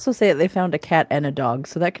in, they also say that they found a cat and a dog.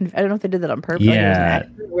 So that I don't know if they did that on purpose. Yeah,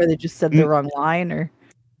 where they just said the wrong line,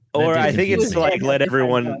 or I think it's to like let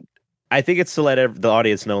everyone. I think it's to let the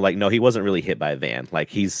audience know, like, no, he wasn't really hit by a van. Like,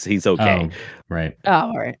 he's okay. Oh, right. Oh,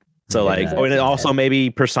 all right. So, like, and also maybe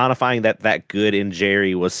personifying that good in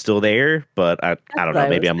Jerry was still there, but I don't know.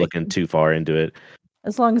 Maybe I'm looking too far into it.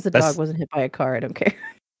 As long as the dog wasn't hit by a car, I don't care.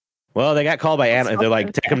 Well, they got called by animal. They're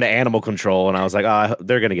like, take them to animal control, and I was like, oh,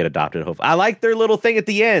 they're gonna get adopted. Hopefully, I like their little thing at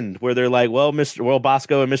the end where they're like, well,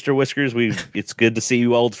 Bosco and Mr. Whiskers, it's good to see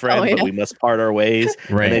you, old friend, but we must part our ways.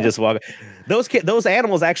 Right. And they just walk. Those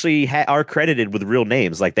animals actually are credited with real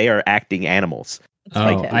names, like they are acting animals.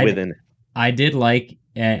 I did like.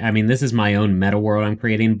 I mean, this is my own meta world I'm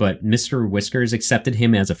creating, but Mr. Whiskers accepted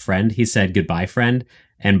him as a friend. He said, "Goodbye, friend."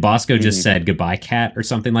 And Bosco just said goodbye, cat, or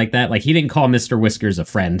something like that. Like he didn't call Mr. Whiskers a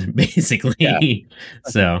friend, basically. Yeah.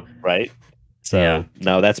 So right. So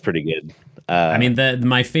no, that's pretty good. I mean,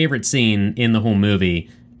 my favorite scene in the whole movie,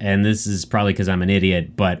 and this is probably because I'm an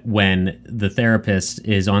idiot, but when the therapist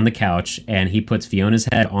is on the couch and he puts Fiona's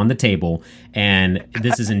head on the table, and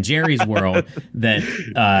this is in Jerry's world, that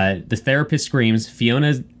the therapist screams,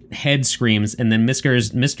 Fiona's head screams, and then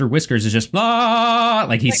Mr. Whiskers is just blah,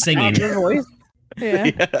 like he's singing. Yeah.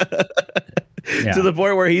 Yeah. To the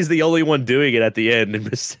point where he's the only one doing it at the end,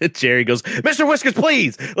 and Jerry goes, "Mr. Whiskers,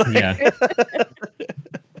 please!" Yeah.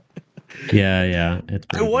 Yeah.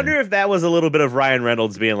 I wonder if that was a little bit of Ryan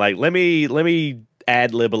Reynolds being like, "Let me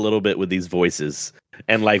ad lib a little bit with these voices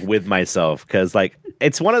and like with myself," because like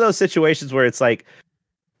it's one of those situations where it's like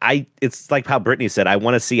it's like how Brittany said, I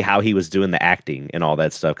want to see how he was doing the acting and all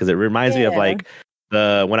that stuff because it reminds me of like.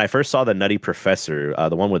 When I first saw The Nutty Professor,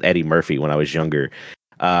 the one with Eddie Murphy when I was younger,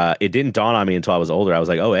 it didn't dawn on me until I was older. I was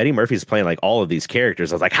like, oh, Eddie Murphy's playing like all of these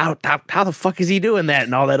characters. I was like, how the fuck is he doing that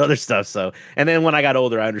and all that other stuff? So, and then when I got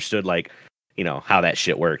older, I understood like, you know, how that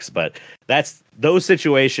shit works. But those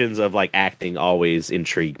situations of like acting always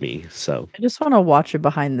intrigue me. So I just want to watch a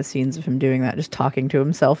behind the scenes of him doing that, just talking to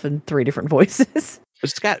himself in 3 different voices.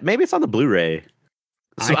 Maybe it's on the Blu-ray.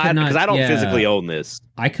 So because I don't physically own this.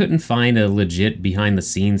 I couldn't find a legit behind the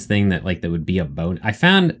scenes thing that would be a bone. I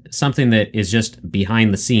found something that is just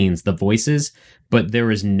behind the scenes, the voices, but there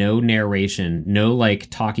was no narration, no like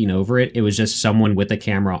talking over it. It was just someone with a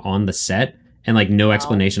camera on the set and like no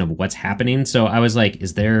explanation of what's happening. So I was like,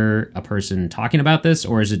 is there a person talking about this,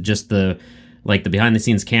 or is it just the behind the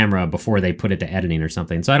scenes camera before they put it to editing or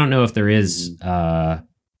something? So I don't know if there is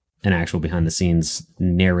an actual behind the scenes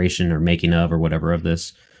narration or making of or whatever of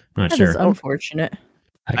this. I'm not sure. It's unfortunate.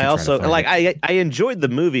 I also like I enjoyed the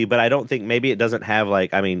movie, but I don't think maybe it doesn't have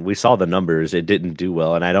like, I mean, we saw the numbers, it didn't do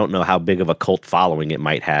well, and I don't know how big of a cult following it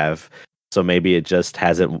might have. So maybe it just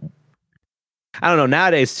hasn't. I don't know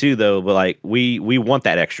nowadays too though, but like we want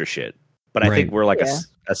that extra shit. But I think we're like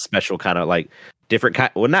a special kind of like different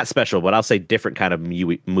kind, well, not special, but I'll say different kind of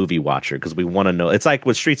movie watcher because we want to know. It's like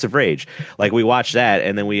with Streets of Rage, like we watched that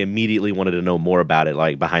and then we immediately wanted to know more about it,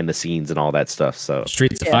 like behind the scenes and all that stuff. So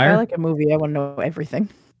Streets of Fire. I like a movie. I want to know everything.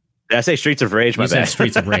 Did I say Streets of Rage? My bad.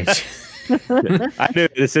 Streets of Rage. I knew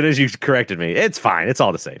it as soon as you corrected me. It's fine. It's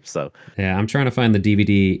all the same. So yeah, I'm trying to find the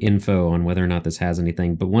DVD info on whether or not this has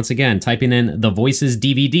anything. But once again, typing in The Voices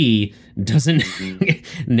DVD doesn't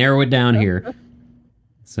narrow it down here.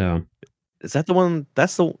 So Is that the one?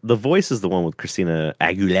 That's the voice is the one with Christina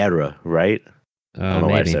Aguilera, right? I don't know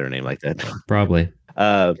why I said her name like that. Probably.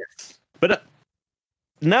 But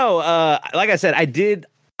no, like I said,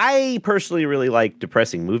 I personally really like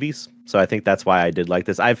depressing movies, so I think that's why I did like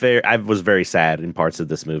this. I was very sad in parts of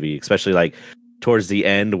this movie, especially like towards the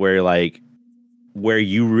end, where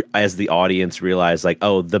you as the audience realize like,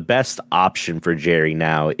 oh, the best option for Jerry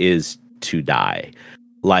now is to die.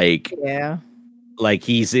 Like, yeah. Like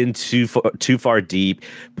he's in too far deep.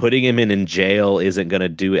 Putting him in jail isn't gonna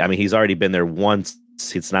do it. I mean, he's already been there once.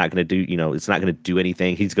 It's not gonna do. It's not gonna do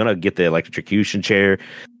anything. He's gonna get the electrocution chair.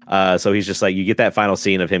 So he's just like, you get that final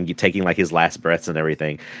scene of him taking like his last breaths and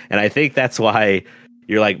everything. And I think that's why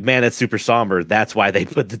you're like, man, that's super somber. That's why they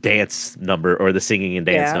put the dance number or the singing and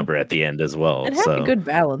dance number at the end as well. It had a good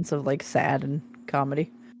balance of like sad and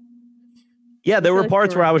comedy. Yeah, there were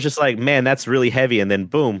parts where I was just like, man, that's really heavy. And then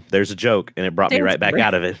boom, there's a joke. And it brought me right back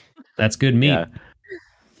out of it. That's good meat.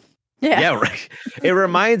 Yeah, right. It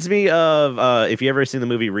reminds me of if you ever seen the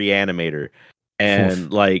movie Reanimator.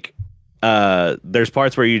 And like, there's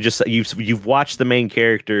parts where you've watched the main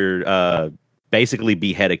character basically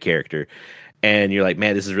behead a character. And you're like,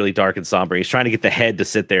 man, this is really dark and somber. He's trying to get the head to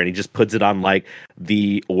sit there, and he just puts it on like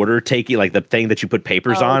the order taking, like the thing that you put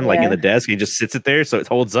papers on, like in the desk. He just sits it there, so it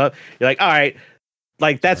holds up. You're like, all right,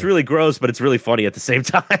 like that's really gross, but it's really funny at the same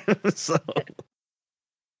time. So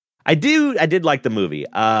I did like the movie.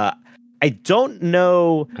 I don't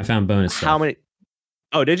know. I found bonus how many.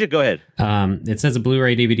 Oh, did you? Go ahead. It says a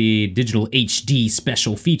Blu-ray DVD digital HD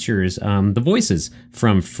special features the voices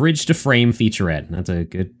from Fridge to Frame featurette. That's a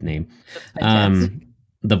good name.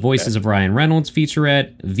 The voices of Ryan Reynolds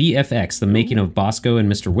featurette, VFX, the making of Bosco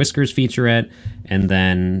and Mr. Whiskers featurette, and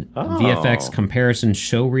then VFX comparison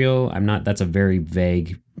showreel. That's a very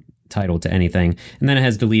vague title to anything. And then it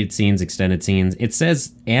has deleted scenes, extended scenes. It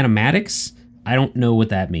says animatics. I don't know what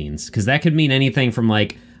that means, because that could mean anything from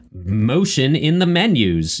like motion in the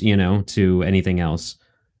menus, to anything else.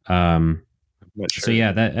 Sure. So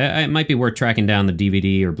yeah, that it might be worth tracking down the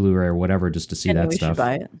DVD or Blu-ray or whatever just to see that stuff. Should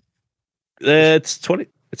buy it. It's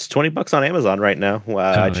 $20 on Amazon right now.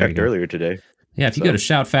 I checked earlier today. Yeah, if you go to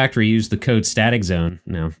Shout Factory, use the code Static Zone.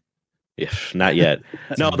 No, yeah, not yet.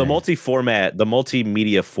 No, the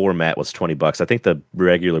multimedia format was $20. I think the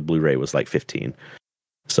regular Blu-ray was like $15.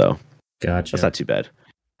 So, gotcha. That's not too bad.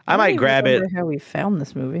 I might grab it. How we found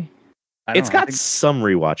this movie? It's got some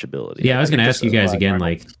rewatchability. Yeah, I was going to ask you guys again.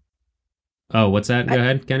 Like, oh, what's that? Go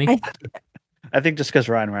ahead, Kenny. I think just because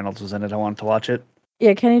Ryan Reynolds was in it, I wanted to watch it.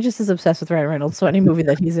 Yeah, Kenny just is obsessed with Ryan Reynolds, so any movie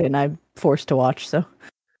that he's in, I'm forced to watch. So,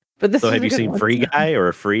 but this. So, have you seen Free Guy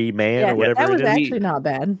or Free Man or whatever? That was actually not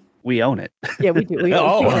bad. We own it. Yeah, we do. We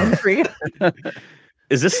own Free Guy.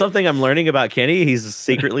 Is this something I'm learning about Kenny? He's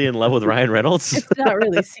secretly in love with Ryan Reynolds? It's not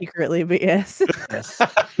really secretly, but yes.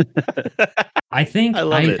 I think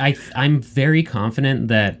I'm very confident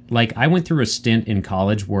that, like, I went through a stint in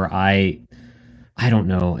college where I don't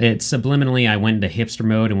know, it's subliminally I went into hipster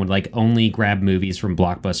mode and would like only grab movies from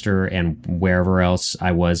Blockbuster and wherever else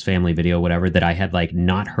I was, Family Video, whatever, that I had like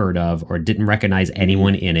not heard of or didn't recognize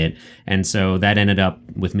anyone in it. And so that ended up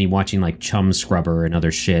with me watching like Chum Scrubber and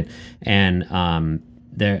other shit. And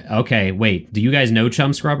okay, wait. Do you guys know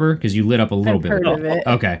Chum Scrubber? Because you lit up a little bit. Heard of it.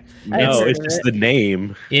 Okay. No, it's just the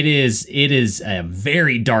name. It is a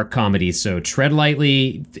very dark comedy. So tread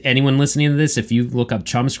lightly. Anyone listening to this, if you look up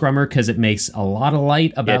Chum Scrubber, because it makes a lot of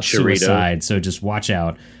light about suicide. So just watch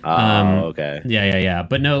out. Okay. Yeah.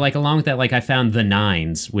 But no, like along with that, like I found The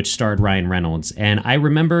Nines, which starred Ryan Reynolds, and I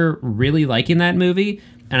remember really liking that movie.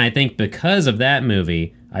 And I think because of that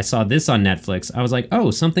movie, I saw this on Netflix. I was like,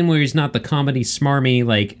 oh, something where he's not the comedy smarmy,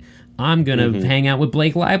 like, I'm going to hang out with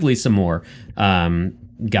Blake Lively some more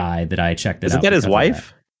guy that I checked it out. Isn't that his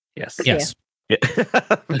wife? Yes. Yeah.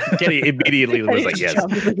 Kenny immediately was like, yes.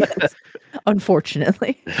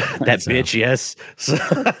 Unfortunately. That bitch, yes.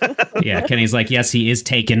 Yeah, Kenny's like, yes, he is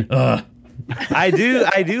taken. Ugh. I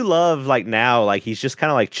do love like now, like he's just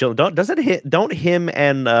kind of like chill. Don't him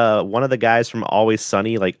and one of the guys from Always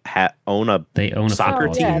Sunny like own a soccer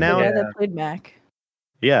team now? The guy that played Mac.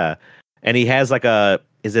 Yeah, and he has like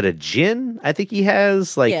is it a gin? I think he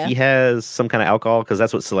has he has some kind of alcohol because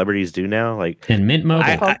that's what celebrities do now. Like and Mint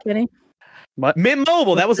Mobile. Mint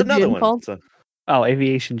Mobile. That was another one. So. Oh,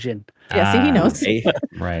 Aviation Gin. Yeah, see, he knows.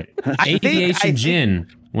 Right. Aviation Gin.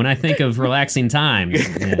 When I think of relaxing times,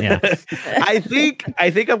 yeah. I think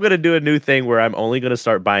I'm gonna do a new thing where I'm only gonna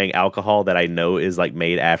start buying alcohol that I know is like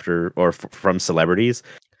made after or from celebrities,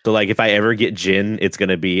 So like if I ever get gin, it's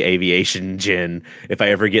gonna be Aviation gin. If I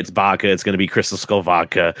ever get vodka, it's gonna be Crystal Skull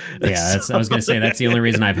vodka. Yeah, I was gonna say that's the only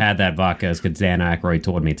reason I've had that vodka is because Dan Aykroyd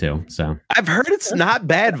told me to. So I've heard it's not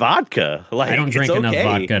bad vodka. Like I don't drink enough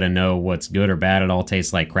vodka to know what's good or bad. It all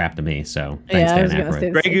tastes like crap to me. So thanks, Dan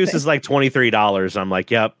Aykroyd. Grey Goose is like $23. I'm like,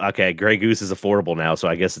 yep, okay. Grey Goose is affordable now, so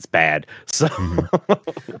I guess it's bad. So,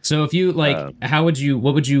 so if you like,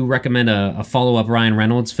 what would you recommend a follow up Ryan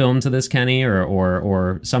Reynolds film to this, Kenny,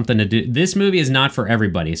 or something to do? This movie is not for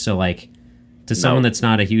everybody. So like, to someone that's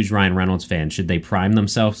not a huge Ryan Reynolds fan, should they prime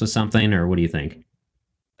themselves with something, or what do you think?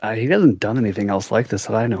 He hasn't done anything else like this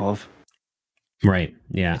that I know of. Right.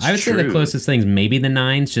 Yeah. I would say the closest thing's maybe The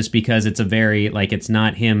Nines, just because it's a very, like, it's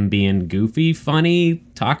not him being goofy, funny,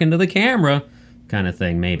 talking to the camera kind of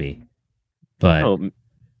thing, maybe. But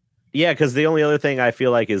yeah, because the only other thing I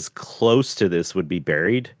feel like is close to this would be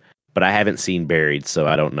Buried, but I haven't seen Buried, so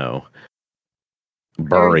I don't know.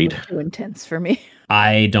 Buried. Too intense for me.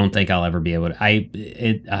 I don't think I'll ever be able to. I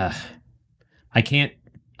can't.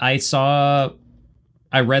 I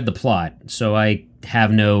read the plot, so I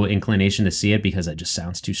have no inclination to see it because it just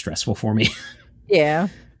sounds too stressful for me. Yeah.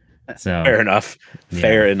 So fair enough.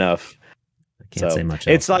 Fair enough. I can't say much.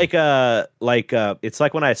 It's like it's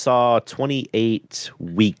like when I saw 28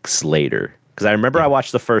 Weeks Later, because I remember I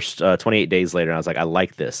watched the first 28 Days Later, and I was like, I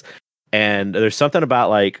like this, and there's something about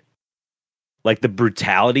like the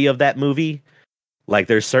brutality of that movie. Like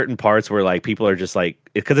there's certain parts where like people are just like,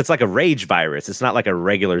 because it's like a rage virus. It's not like a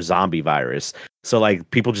regular zombie virus. So like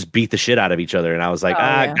people just beat the shit out of each other. And I was like,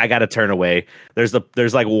 I got to turn away. There's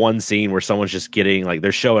like one scene where someone's just getting like,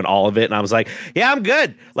 they're showing all of it. And I was like, yeah, I'm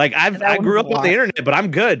good. Like I grew up on the internet, but I'm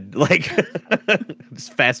good. Like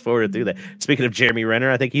just fast forward through that. Speaking of Jeremy Renner,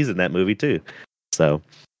 I think he's in that movie too. So.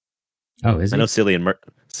 Oh, is he? I know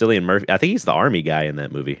Cillian Murphy. I think he's the army guy in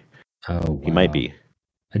that movie. Oh, wow. He might be.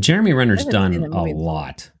 Jeremy Renner's done a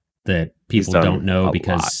lot that people don't know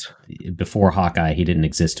because before Hawkeye, he didn't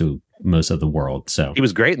exist to most of the world. So he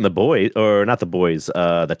was great in The Boys, or not The Boys,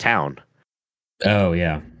 The Town. Oh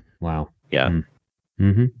yeah, wow, yeah.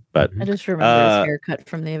 Mm-hmm. But I just remember his haircut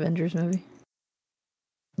from the Avengers movie.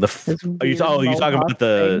 Are you talking about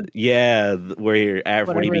where you're at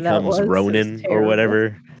when he becomes Ronin or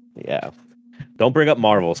whatever? Yeah. Don't bring up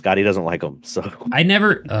Marvel. Scotty doesn't like them, so I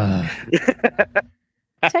never.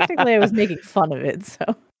 Technically, I was making fun of it, so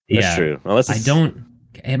that's true. I don't.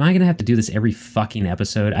 Am I gonna have to do this every fucking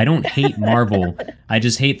episode? I don't hate Marvel. I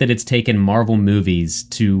just hate that it's taken Marvel movies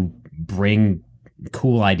to bring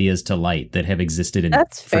cool ideas to light that have existed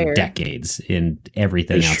for decades in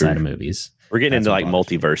everything outside of movies. We're getting into like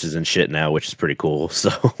multiverses and shit now, which is pretty cool.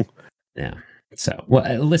 So yeah. So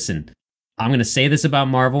listen. I'm going to say this about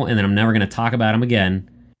Marvel, and then I'm never going to talk about them again.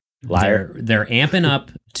 Liar. They're amping up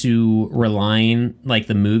to relying, like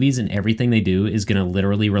the movies and everything they do is going to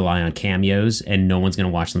literally rely on cameos, and no one's going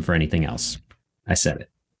to watch them for anything else. I said it.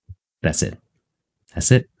 That's it.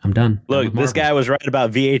 I'm done. Look, this guy was right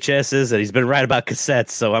about VHSs, and he's been right about cassettes,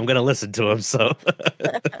 so I'm going to listen to him. So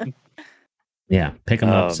yeah, pick them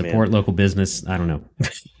up, support local business. I don't know.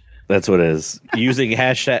 That's what it is. Using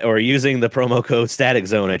hashtag or using the promo code Static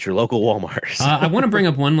Zone at your local Walmart. I want to bring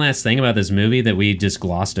up one last thing about this movie that we just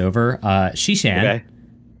glossed over. Shishan. Okay.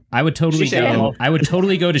 I would totally go. I would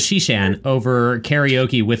totally go to Shishan over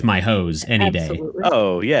karaoke with my hose any day.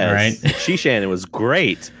 Oh yeah, all right. Shishan, it was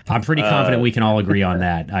great. I'm pretty confident we can all agree on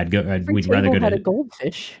that. We'd rather go to a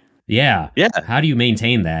goldfish. Yeah. How do you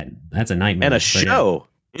maintain that? That's a nightmare. And a show.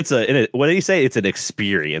 It's what did he say? It's an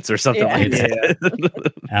experience or something like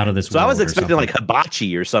that. Out of this world. So I was expecting like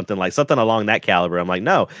hibachi or something along that caliber. I'm like,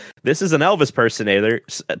 no, this is an Elvis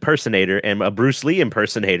impersonator and a Bruce Lee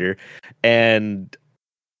impersonator. And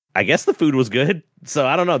I guess the food was good. So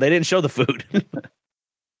I don't know. They didn't show the food.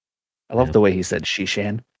 I love the way he said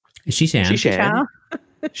Shishan. Shishan.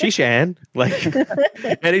 Shishan.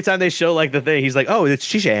 Like anytime they show like the thing, he's like, oh, it's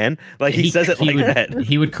Shishan. Like he says it like that.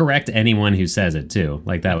 He would correct anyone who says it too.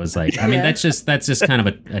 Like that was like, I mean, that's just kind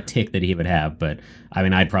of a tick that he would have. But I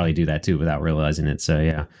mean, I'd probably do that too without realizing it. So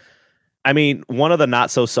yeah. I mean, one of the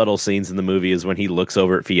not so subtle scenes in the movie is when he looks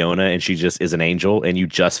over at Fiona and she just is an angel, and you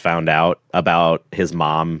just found out about his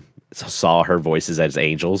mom saw her voices as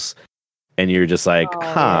angels. And you're just like,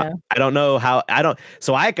 yeah. I don't know how,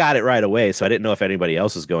 so I got it right away. So I didn't know if anybody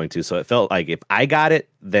else was going to. So it felt like if I got it,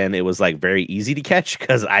 then it was like very easy to catch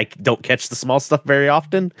because I don't catch the small stuff very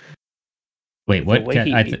often. Wait, what?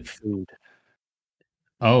 He ate food.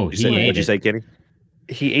 Oh, he ate it. What'd you say, Kenny?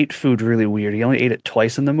 He ate food really weird. He only ate it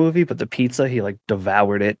twice in the movie, but the pizza, he like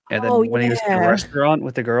devoured it. And then when he was in the restaurant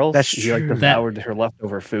with the girls, he like devoured her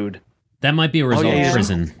leftover food. That might be a result of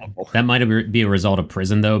prison. That might be a result of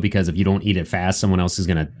prison, though, because if you don't eat it fast, someone else is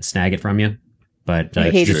going to snag it from you. But I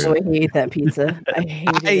hated the way he ate that pizza. I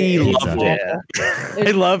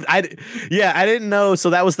loved it. I didn't know. So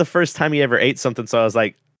that was the first time he ever ate something. So I was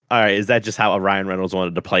like, all right, is that just how Ryan Reynolds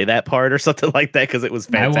wanted to play that part or something like that? Because it was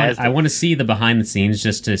fantastic. I want to see the behind the scenes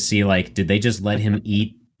just to see, like, did they just let him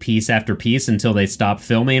eat piece after piece until they stopped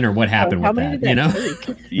filming, or what happened with that? You know?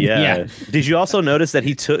 Yeah. Did you also notice that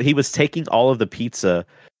he was taking all of the pizza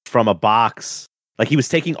from a box? Like, he was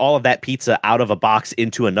taking all of that pizza out of a box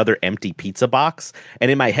into another empty pizza box.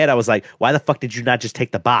 And in my head, I was like, why the fuck did you not just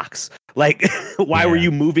take the box? Like, why were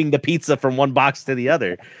you moving the pizza from one box to the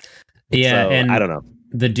other? Yeah, so, and I don't know.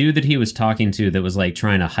 The dude that he was talking to that was like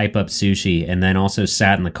trying to hype up sushi and then also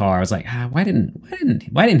sat in the car. I was like, why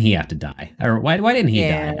didn't he have to die? Or why didn't he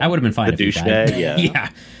die? I would have been fine if he died. Yeah.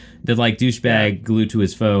 The like douchebag glued to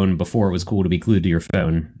his phone before it was cool to be glued to your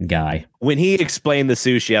phone guy. When he explained the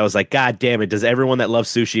sushi, I was like, God damn it! Does everyone that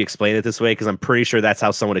loves sushi explain it this way? Because I'm pretty sure that's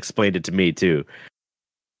how someone explained it to me too.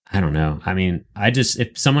 I don't know. I mean,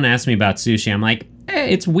 if someone asks me about sushi, I'm like,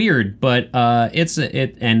 it's weird, but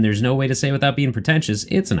and there's no way to say without being pretentious,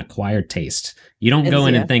 it's an acquired taste. You don't go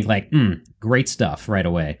in and think like, great stuff right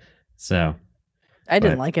away. So I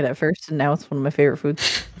didn't like it at first, and now it's one of my favorite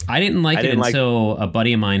foods. I didn't like it until a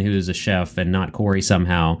buddy of mine who's a chef and not Corey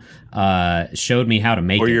somehow showed me how to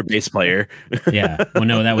make it. Or your bass player. Yeah. Well,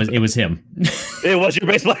 no, it was him. It was your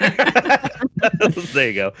bass player. There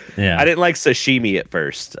you go. Yeah. I didn't like sashimi at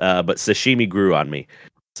first, but sashimi grew on me.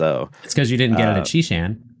 So it's because you didn't get it at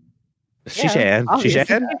Shishan.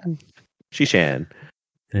 Shishan.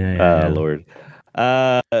 Yeah. Lord.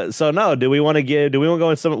 So no, do we want to go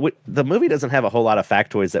in some? The movie doesn't have a whole lot of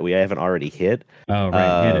factoids that we haven't already hit. Oh,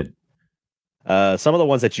 right. Hit it. Some of the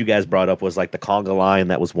ones that you guys brought up was like the conga line.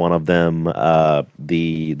 That was one of them.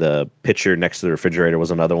 The pitcher next to the refrigerator was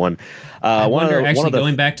another one.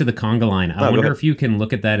 Going back to the conga line, I wonder if you can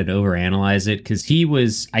look at that and overanalyze it, because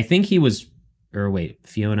Fiona.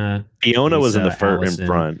 Fiona was in the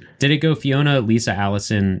front. Did it go Fiona, Lisa,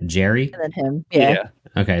 Allison, Jerry? And then him. Yeah.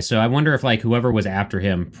 Okay, so I wonder if like whoever was after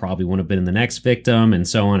him probably would have been the next victim, and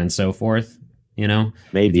so on and so forth. You know,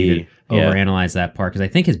 maybe overanalyze that part, because I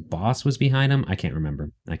think his boss was behind him. I can't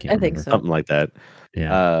remember. I think so. Something like that.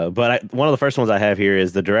 Yeah. But one of the first ones I have here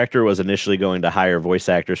is the director was initially going to hire voice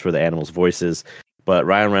actors for the animals' voices, but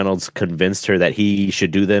Ryan Reynolds convinced her that he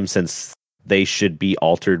should do them since they should be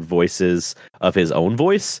altered voices of his own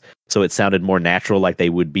voice, so it sounded more natural, like they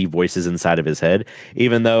would be voices inside of his head,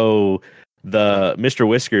 even though the Mr.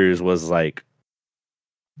 Whiskers was like,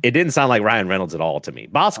 it didn't sound like Ryan Reynolds at all to me.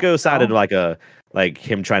 Bosco sounded like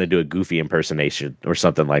him trying to do a goofy impersonation or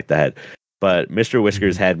something like that. But Mr.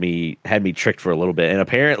 Whiskers had me tricked for a little bit. And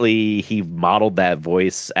apparently he modeled that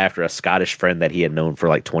voice after a Scottish friend that he had known for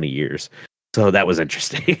like 20 years. So that was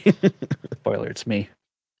interesting. Spoiler, it's me.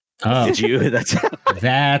 Oh, did you?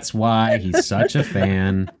 That's why he's such a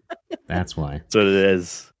fan. That's why. That's what it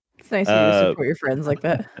is. It's nice to support your friends like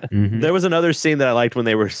that. Mm-hmm. There was another scene that I liked when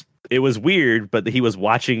it was weird, but he was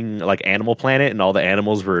watching like Animal Planet and all the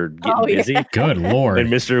animals were getting busy. Good Lord. And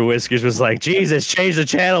Mr. Whiskers was like, Jesus, change the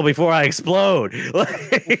channel before I explode.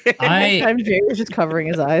 Jay was just covering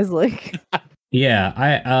his eyes like.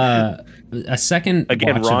 Yeah, a second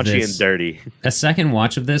again, watch raunchy of this, and dirty. A second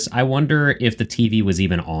watch of this, I wonder if the TV was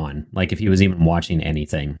even on, like if he was even watching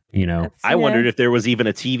anything. You know, I wondered if there was even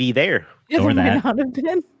a TV there. Or that. Might not have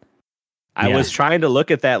been. I was trying to look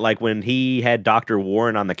at that, like when he had Dr.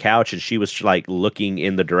 Warren on the couch and she was like looking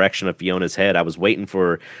in the direction of Fiona's head. I was waiting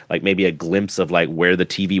for like maybe a glimpse of like where the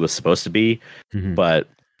TV was supposed to be, but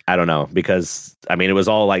I don't know, because I mean it was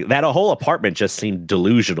all like that. A whole apartment just seemed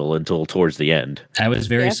delusional until towards the end. I was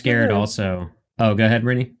very scared. Also, oh, go ahead,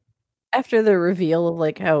 Brittany. After the reveal of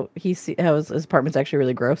like how his apartment's actually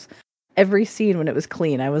really gross. Every scene when it was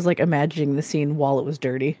clean, I was like imagining the scene while it was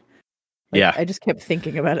dirty. Like, I just kept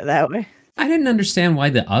thinking about it that way. I didn't understand why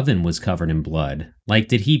the oven was covered in blood. Like,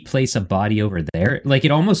 did he place a body over there? Like,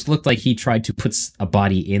 it almost looked like he tried to put a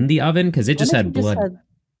body in the oven because it just had blood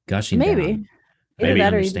gushing down. Maybe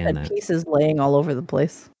that, or he had pieces laying all over the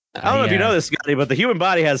place. I don't know if you know this, Scotty, but the human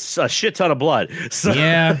body has a shit ton of blood. So.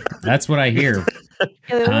 Yeah, that's what I hear.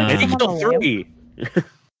 And he killed 3.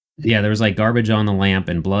 Yeah, there was like garbage on the lamp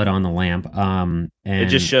and blood on the lamp. And it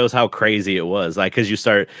just shows how crazy it was. Like, because you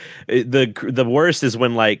start the worst is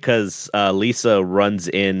when like because Lisa runs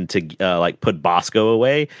in to like put Bosco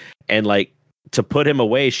away, and like to put him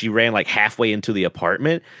away, she ran like halfway into the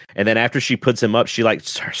apartment, and then after she puts him up, she like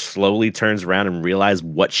slowly turns around and realizes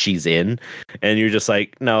what she's in, and you're just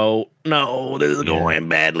like, no, this is going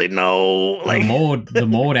badly, no. Like the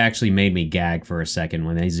mold actually made me gag for a second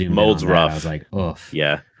when they zoomed mold's in on rough. That. I was like, ugh.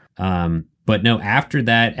 Yeah. But no, after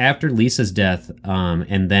that, after Lisa's death,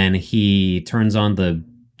 and then he turns on the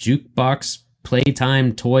jukebox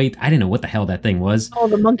playtime toy. I didn't know what the hell that thing was. Oh,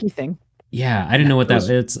 the monkey thing. Yeah, I didn't know what that was.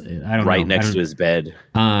 It's I don't know. Right next to his bed.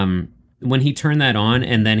 When he turned that on,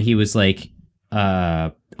 and then he was like,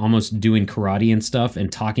 almost doing karate and stuff,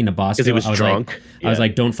 and talking to Bosco. Because he was drunk. Like, I was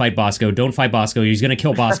like, "Don't fight Bosco! Don't fight Bosco! He's gonna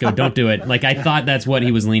kill Bosco! Don't do it!" Like I thought that's what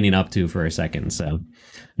he was leaning up to for a second. So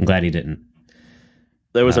I'm glad he didn't.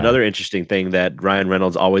 There was another interesting thing that Ryan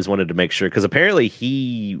Reynolds always wanted to make sure, because apparently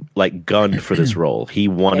he like gunned for this role. He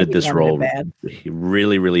wanted this role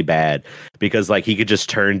really, really bad, because like he could just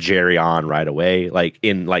turn Jerry on right away, like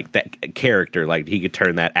in like that character, like he could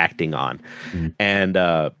turn that acting on. And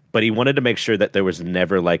but he wanted to make sure that there was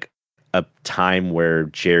never like a time where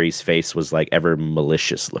Jerry's face was like ever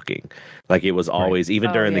malicious looking. Like it was always,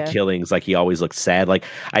 even during the killings, like he always looked sad. Like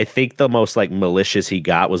I think the most like malicious he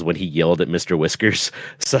got was when he yelled at Mr. Whiskers.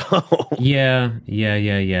 So yeah.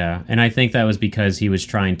 And I think that was because he was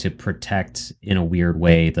trying to protect, in a weird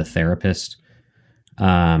way, the therapist.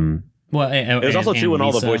 Well, it was also too when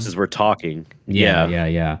all the voices were talking.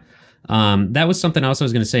 Yeah. That was something else I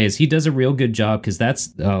was going to say, is he does a real good job, because that's,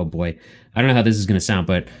 oh boy, I don't know how this is going to sound,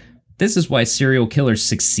 but this is why serial killers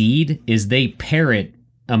succeed, is they parrot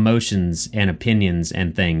emotions and opinions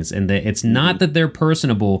and things, and it's not that they're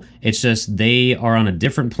personable, it's just they are on a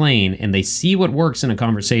different plane and they see what works in a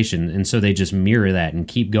conversation, and so they just mirror that and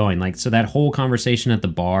keep going. Like, so that whole conversation at the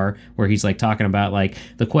bar where he's like talking about like,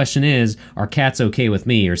 the question is, are cats okay with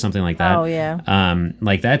me, or something like that. Oh yeah.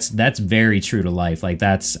 Like that's very true to life. Like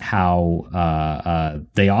that's how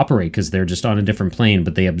they operate, because they're just on a different plane,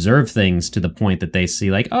 but they observe things to the point that they see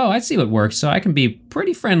like, oh, I see what works, so I can be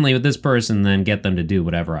pretty friendly with this person, then get them to do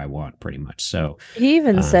whatever I want, pretty much. So he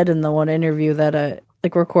even said in the one interview that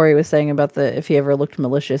like where Corey was saying about if he ever looked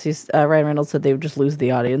malicious, Ryan Reynolds said they would just lose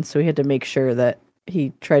the audience, so he had to make sure that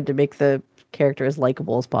he tried to make the character as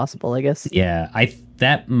likable as possible, I guess. Yeah,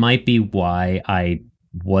 that might be why I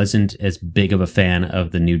wasn't as big of a fan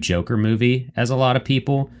of the new Joker movie as a lot of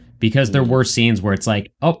people, because there were scenes where it's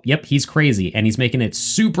like, oh, yep, he's crazy, and he's making it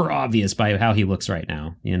super obvious by how he looks right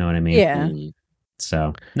now. You know what I mean? Yeah.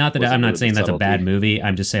 So, not that I'm not saying that's a bad movie.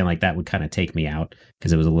 I'm just saying like that would kind of take me out,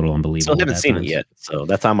 because it was a little unbelievable. Still haven't seen it yet, so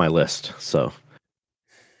that's on my list. So,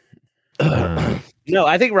 no,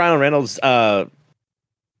 I think Ryan Reynolds. I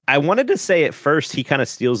wanted to say at first he kind of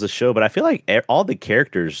steals the show, but I feel like all the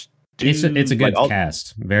characters. It's a good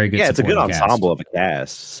cast, very good. Yeah, it's a good ensemble of a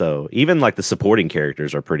cast. So even like the supporting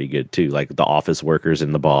characters are pretty good too, like the office workers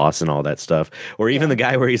and the boss and all that stuff. Or even the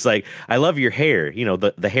guy where he's like, "I love your hair," you know,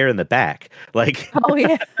 the hair in the back. Like, oh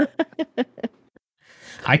yeah.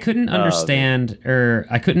 I couldn't understand, or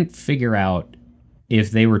I couldn't figure out if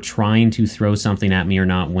they were trying to throw something at me or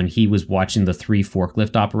not when he was watching the 3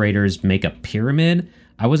 forklift operators make a pyramid.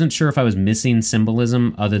 I wasn't sure if I was missing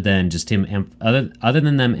symbolism other than just him, other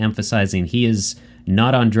than them emphasizing he is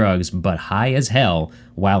not on drugs but high as hell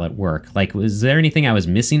while at work. Like, was there anything I was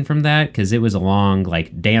missing from that? Because it was a long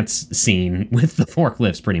like dance scene with the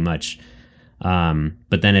forklifts, pretty much.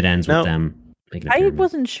 But then it ends with them making a pyramid. I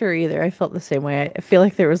wasn't sure either. I felt the same way. I feel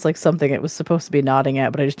like there was like something it was supposed to be nodding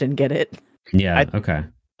at, but I just didn't get it. Yeah. Okay.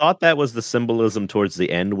 Thought that was the symbolism towards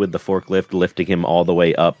the end with the forklift lifting him all the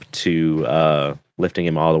way up to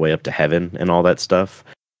heaven and all that stuff.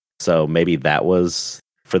 So maybe that was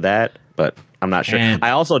for that, but I'm not sure. And I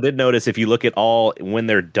also did notice, if you look at when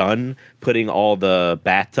they're done putting all the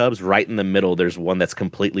bathtubs right in the middle, there's one that's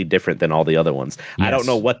completely different than all the other ones. Yes. I don't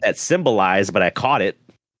know what that symbolized, but I caught it.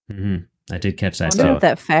 Mm-hmm. I did catch that. I wonder what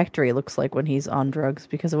that factory looks like when he's on drugs,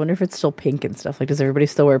 because I wonder if it's still pink and stuff. Like, does everybody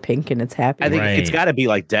still wear pink and it's happy? I think it's got to be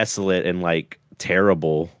like desolate and like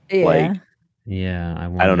terrible. Yeah.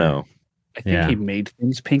 Like, I don't know. I think he made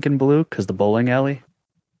things pink and blue because the bowling alley.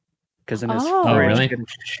 Because in his fridge, he had a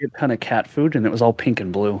shit ton of cat food, and it was all pink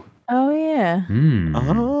and blue. Oh yeah.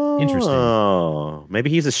 Interesting. Maybe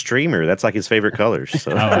he's a streamer. That's like his favorite colors.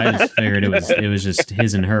 So. I just figured it was just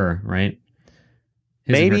his and her, right?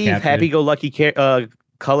 Maybe happy-go-lucky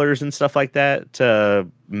colors and stuff like that to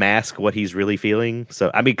mask what he's really feeling.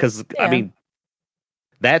 So I mean,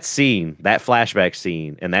 that scene, that flashback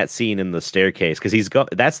scene, and that scene in the staircase, because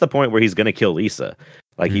that's the point where he's going to kill Lisa.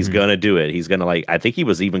 Like he's gonna do it. He's gonna I think he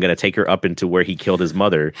was even gonna take her up into where he killed his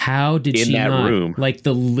mother. How did she not? Room. Like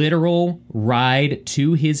the literal ride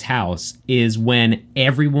to his house is when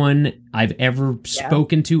everyone I've ever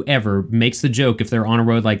spoken to ever makes the joke if they're on a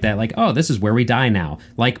road like that, like, oh, this is where we die now.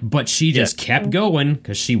 Like, but she just kept going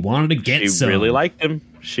because she wanted to get some. She really liked him.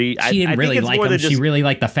 She didn't really like him. She really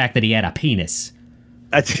liked the fact that he had a penis.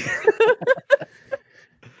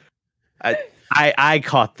 I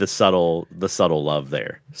caught the subtle love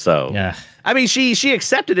there. So yeah, I mean, she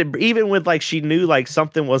accepted it even with she knew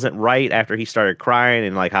something wasn't right after he started crying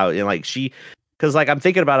and because I'm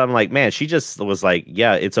thinking about it, I'm like, man, she just was like,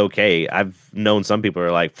 yeah, it's okay. I've known some people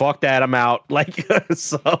are like, fuck that, I'm out.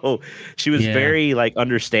 So she was very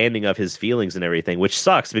understanding of his feelings and everything, which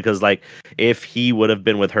sucks because if he would have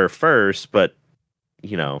been with her first, but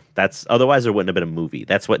that's otherwise there wouldn't have been a movie.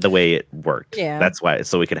 That's the way it worked. Yeah. That's why,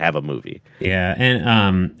 so we could have a movie. Yeah.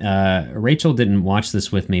 And Rachel didn't watch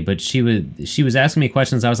this with me, but she was asking me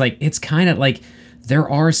questions. I was like, it's kind of like there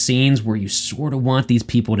are scenes where you sort of want these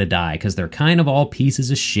people to die because they're kind of all pieces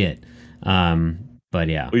of shit. But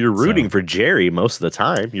yeah. Well, you're rooting for Jerry most of the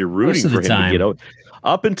time. You're rooting for him to get out.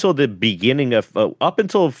 Up until the beginning of up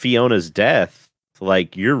until Fiona's death.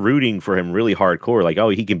 You're rooting for him really hardcore. Oh,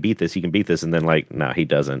 he can beat this. And then no, he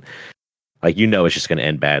doesn't. It's just going to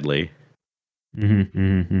end badly.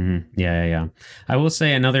 Yeah. I will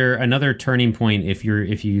say another turning point. If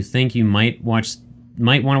you think you might want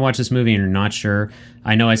to watch this movie and you're not sure.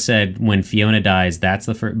 I know I said when Fiona dies, that's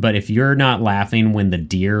the first. But if you're not laughing when the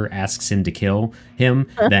deer asks him to kill him,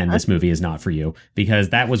 then this movie is not for you, because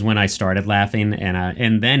that was when I started laughing.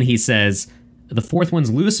 And then he says, the fourth one's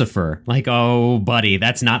Lucifer. Oh, buddy,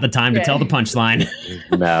 that's not the time to tell the punchline.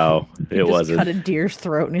 No, it wasn't. Cut a deer's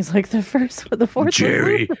throat, and he's like, the fourth.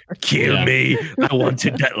 Jerry, kill me. I want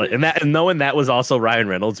to die. And knowing that was also Ryan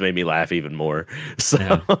Reynolds made me laugh even more. So,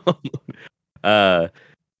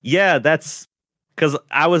 that's because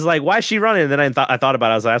I was like, why is she running? And then I thought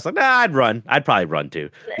about it. I was like, nah, I'd run. I'd probably run too.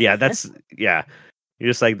 Yeah, You're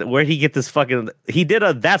just like, where'd he get this fucking... He did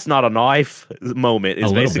a that's not a knife moment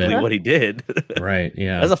is basically what he did. Right,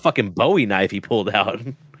 yeah. That's a fucking Bowie knife he pulled out.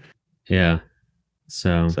 Yeah.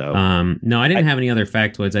 So no, I didn't have any other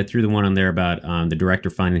factoids. I threw the one on there about the director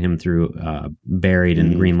finding him through Buried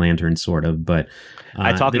and Green Lantern, sort of. But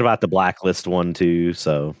I talked about the Blacklist one too.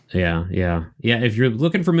 So yeah. If you're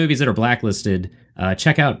looking for movies that are blacklisted,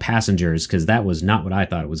 check out Passengers, because that was not what I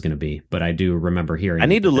thought it was going to be. But I do remember hearing. I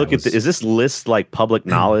need to look at is this list public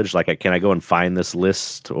knowledge? Can I go and find this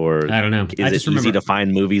list, or I don't know? Is it easy to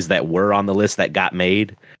find movies that were on the list that got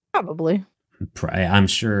made? Probably. I'm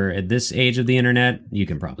sure at this age of the internet, you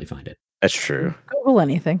can probably find it. That's true. Google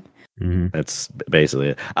anything. Mm-hmm. That's basically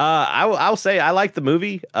it. I'll say I like the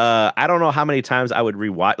movie. I don't know how many times I would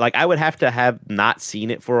rewatch. I would have to have not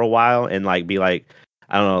seen it for a while and be like,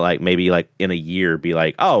 I don't know, maybe in a year, be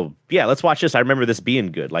like, oh yeah, let's watch this. I remember this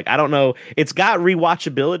being good. I don't know. It's got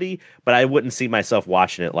rewatchability, but I wouldn't see myself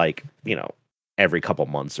watching it every couple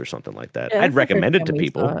months or something like that. Yeah, I'd recommend it to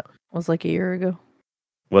people. It was a year ago.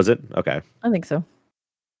 Was it? Okay. I think so.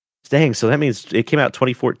 Dang, so that means it came out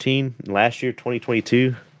 2014, last year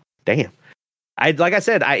 2022. Damn. Like I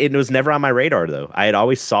said, it was never on my radar though. I had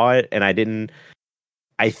always saw it and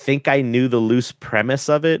I think I knew the loose premise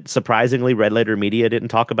of it. Surprisingly, Red Letter Media didn't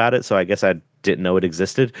talk about it, so I guess I didn't know it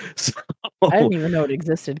existed. So, I didn't even know it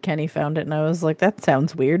existed. Kenny found it and I was like, that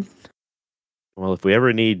sounds weird. Well, if we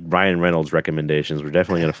ever need Ryan Reynolds recommendations, we're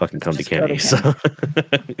definitely going to fucking come to Kenny. So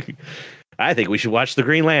I think we should watch the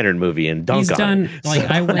Green Lantern movie and dunk on it.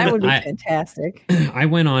 That would be fantastic. I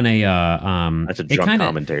went on a that's a drunk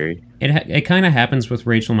commentary. It kind of happens with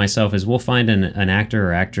Rachel and myself is we'll find an actor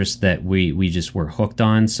or actress that we just were hooked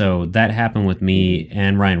on. So that happened with me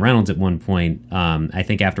and Ryan Reynolds at one point. I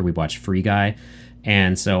think after we watched Free Guy.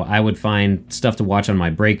 And so I would find stuff to watch on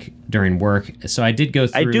my break during work. So I did go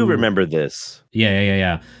through... I do remember this.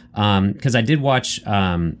 Yeah. Because I did watch...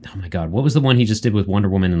 oh my God, what was the one he just did with Wonder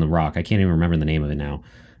Woman and The Rock? I can't even remember the name of it now.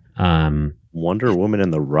 Wonder Woman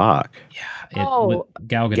and The Rock? Yeah. With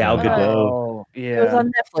Gal Gadot. Gal Gadot. Oh, yeah. It was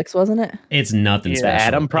on Netflix, wasn't it? It's nothing special.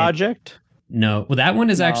 Adam Project? No. Well, that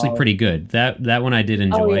one is actually pretty good. That one I did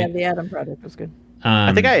enjoy. Oh, yeah, the Adam Project was good.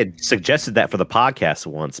 I think I had suggested that for the podcast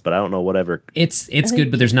once, but I don't know whatever. It's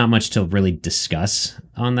good, but there's not much to really discuss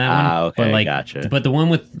on that one. Okay, but gotcha. But the one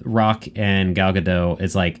with Rock and Gal Gadot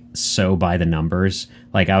is so by the numbers.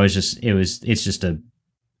 It's just a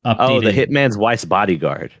updated. Oh, the Hitman's Wife's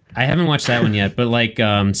Bodyguard. I haven't watched that one yet,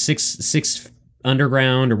 but Six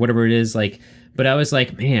Underground or whatever it is, but But I was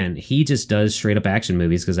like, man, he just does straight up action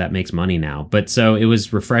movies because that makes money now. But so it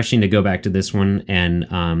was refreshing to go back to this one, and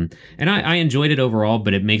I enjoyed it overall.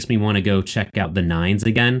 But it makes me want to go check out The Nines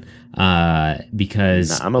again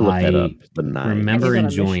because I'm gonna look that up. The Nines. Remember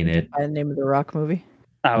enjoying it. By the name of the Rock movie.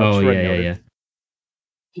 Oh yeah.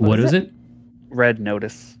 What is it? Red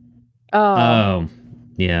Notice. Oh.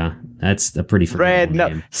 Yeah, that's a pretty Red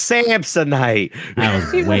name. Samsonite.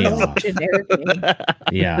 That was way off.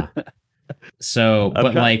 Yeah. So,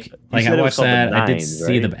 but like I watched that. I did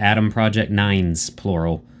see the Adam Project Nines,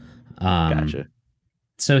 plural. Gotcha.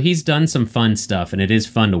 So he's done some fun stuff, and it is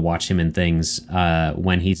fun to watch him in things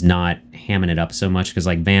when he's not hamming it up so much. Because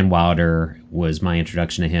like Van Wilder was my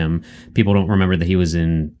introduction to him. People don't remember that he was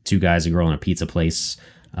in Two Guys, a Girl, and a Pizza Place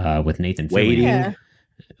with Nathan Waiting. Fillion.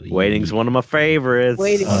 Waiting's one of my favorites.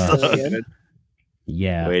 Waiting's really good.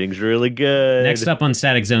 Yeah. Waiting's really good. Next up on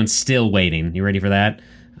Static Zone, Still Waiting. You ready for that?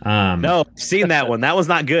 No, I've seen that one. That was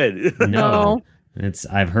not good. No.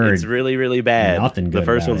 I've heard it's really, really bad. Nothing good. The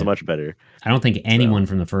first one's much better. I don't think anyone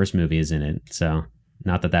from the first movie is in it, so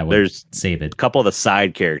not that would save it. A couple of the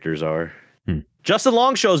side characters are. Justin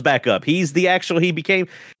Long shows back up. He became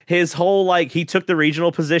his whole, like, he took the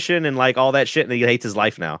regional position and like all that shit, and he hates his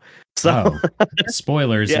life now. So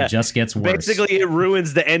spoilers, it just gets worse. Basically, it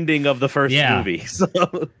ruins the ending of the first movie. So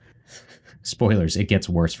spoilers, it gets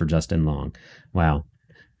worse for Justin Long. Wow.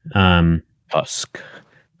 Tusk.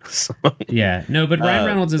 Yeah, no, but Ryan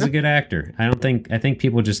Reynolds is a good actor. I think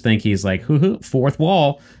people just think he's like fourth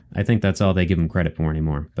wall. I think that's all they give him credit for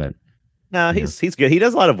anymore. But no, he's good. He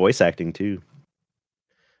does a lot of voice acting too.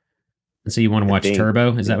 So you want to watch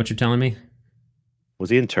Turbo? Is that what you're telling me?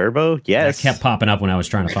 Was he in Turbo? Yes. That kept popping up when I was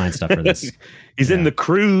trying to find stuff for this. He's in The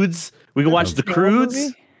Croods. We can watch The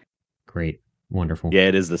Croods. Great. Wonderful. Yeah,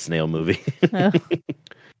 it is the snail movie.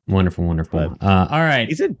 Wonderful. All right.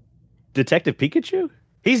 He's in Detective Pikachu?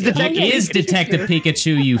 He is Detective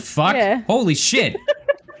Pikachu, you fuck. Yeah. Holy shit.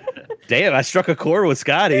 Damn, I struck a chord with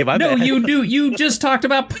Scotty. No, you do. You just talked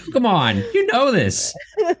about Pokemon. You know this.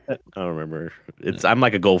 I don't remember. I'm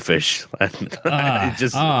like a goldfish.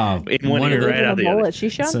 Just in one ear right out the other.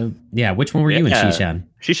 So, yeah, which one were you in, Shishan?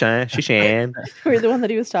 Shishan. Were you the one that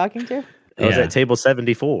he was talking to? I was at table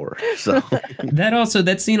 74. So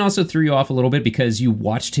that scene also threw you off a little bit because you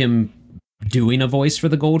watched him doing a voice for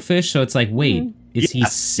the goldfish. So it's like, wait, is he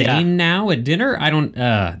sane now at dinner? I don't.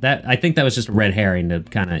 I think that was just a red herring to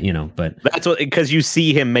kind of, but that's what, because you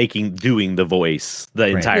see him doing the voice the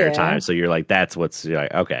entire time. So you're like, you're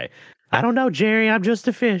like, okay. I don't know, Jerry. I'm just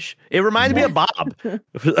a fish. It reminds me of Bob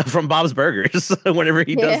from Bob's Burgers. Whenever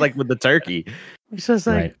he does like with the turkey, he's just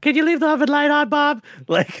like, "Can you leave the oven light on, Bob?"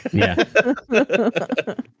 Like, yeah.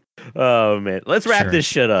 Oh man, let's wrap this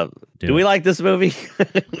shit up. Do we like this movie?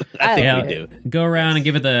 I think we do. Go around and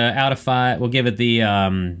give it the out of 5. We'll give it the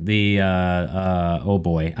oh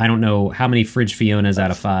boy, I don't know how many Fridge Fionas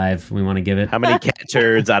out of 5 we want to give it. How many cat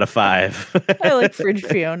turds out of 5? I like Fridge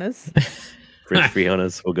Fionas. Fridge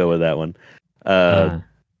Fionas. We'll go with that one.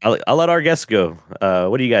 I'll let our guests go.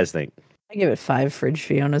 What do you guys think? I give it 5 Fridge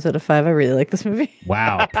Fionas out of 5. I really like this movie.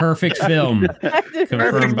 Wow, perfect film.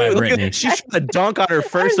 Confirmed by Brittany. She's trying to dunk on her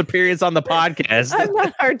first appearance on the podcast. I'm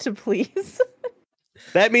not hard to please.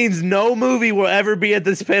 That means no movie will ever be at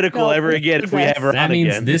this pinnacle ever again if we have her on again. That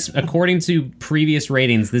means this, according to previous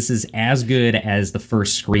ratings, this is as good as the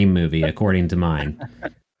first Scream movie, according to mine.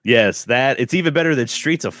 Yes, it's even better than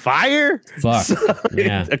Streets of Fire. Fuck. So,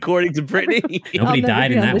 yeah. According to Brittany. Nobody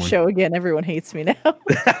died in that one. The show again. Everyone hates me now.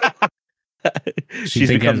 She's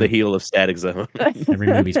become the heel of Static Zone. Every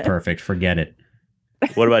movie's perfect. Forget it.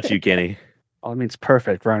 What about you, Kenny? All it means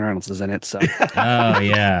perfect. Ryan Reynolds is in it. So. Oh,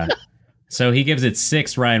 yeah. So he gives it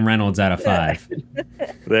 6 Ryan Reynolds out of 5.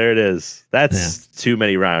 There it is. That's too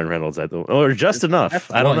many Ryan Reynolds, or just enough.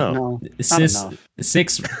 I don't know. No,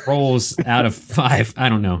 6 rolls out of 5. I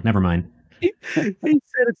don't know. Never mind. He said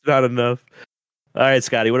it's not enough. All right,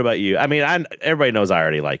 Scotty. What about you? I mean, everybody knows I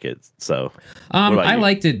already like it. So I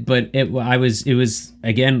liked it, but it was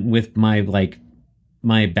again with my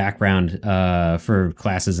background for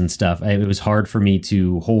classes and stuff. It was hard for me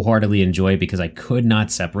to wholeheartedly enjoy because I could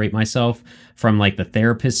not separate myself from like the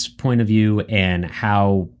therapist's point of view and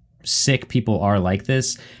how sick people are like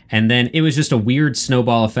this. And then it was just a weird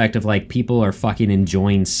snowball effect of like people are fucking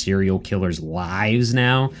enjoying serial killers' lives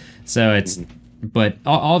now. So it's, but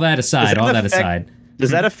all that aside, does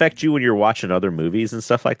that affect you when you're watching other movies and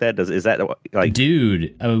stuff like that? Is that like,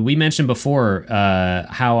 dude? We mentioned before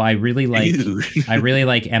how I really like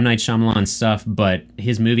M. Night Shyamalan stuff, but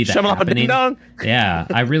his movie The Happening. Yeah,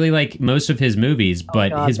 I really like most of his movies,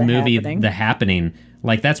 but his movie The Happening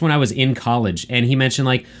Like, that's when I was in college, and he mentioned,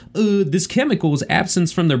 like, this chemical is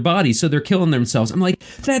absence from their body, so they're killing themselves. I'm like,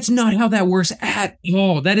 that's not how that works at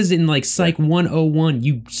all. That is in, like, Psych 101,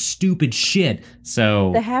 you stupid shit.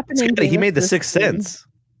 So... The Happening... He made The Sixth Sense.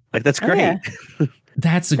 Like, that's great. Yeah.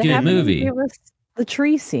 That's a good movie. It was the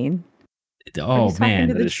tree scene. Oh, man.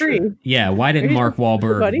 To the tree. Yeah, why didn't Mark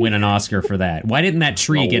Wahlberg win an Oscar for that? Why didn't that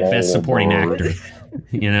tree get Best Supporting Actor?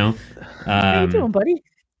 You know? How you doing, buddy?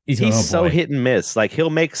 He's so hit and miss. Like, he'll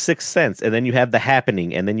make Sixth Sense, and then you have The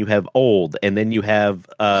Happening, and then you have Old, and then you have...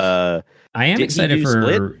 I am excited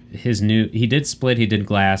for his new... He did Split, he did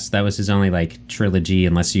Glass. That was his only, like, trilogy,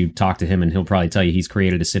 unless you talk to him, and he'll probably tell you he's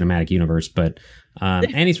created a cinematic universe. But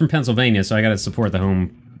and he's from Pennsylvania, so I got to support the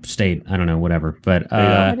home state. I don't know, whatever. But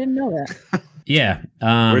I didn't know that. Yeah.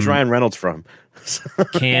 Where's Ryan Reynolds from?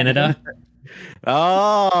 Canada.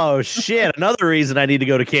 Oh, shit. Another reason I need to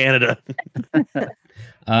go to Canada.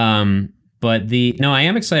 But I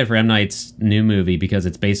am excited for M. Night's new movie because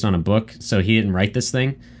it's based on a book, so he didn't write this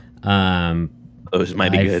thing. Those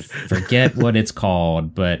might be good. Forget what it's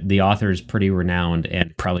called, but the author is pretty renowned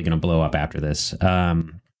and probably going to blow up after this.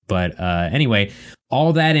 But anyway,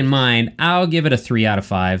 all that in mind, I'll give it a 3 out of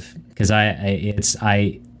 5 because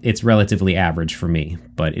it's relatively average for me.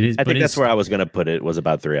 But it is. I think that's where I was going to put it, was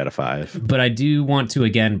about 3 out of 5. But I do want to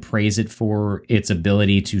again praise it for its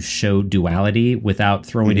ability to show duality without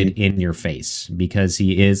throwing it in your face, because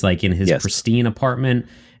he is like in his pristine apartment,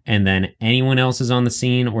 and then anyone else is on the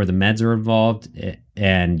scene or the meds are involved,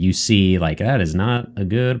 and you see like, that is not a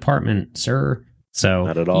good apartment, sir. So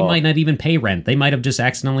not at all. He might not even pay rent. They might have just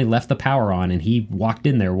accidentally left the power on and he walked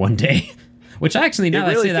in there one day. Which actually, now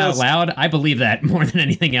that I say that out loud, I believe that more than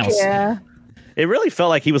anything else. Yeah. It really felt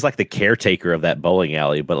like he was like the caretaker of that bowling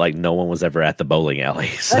alley, but like no one was ever at the bowling alley.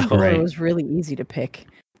 So that door was really easy to pick.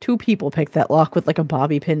 2 people picked that lock with like a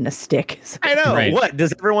bobby pin and a stick. So. I know. Right. What?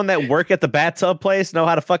 Does everyone that work at the bathtub place know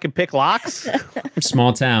how to fucking pick locks?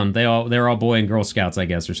 Small town. They're all Boy and Girl Scouts, I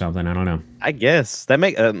guess, or something. I don't know. I guess that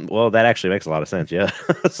that actually makes a lot of sense. Yeah.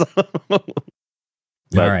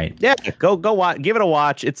 All right. Yeah, go watch. Give it a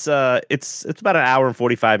watch. It's about an hour and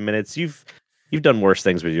 45 minutes. You've done worse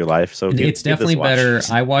things with your life, so it's definitely better.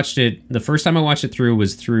 I watched it the first time I watched it through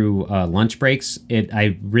was through lunch breaks.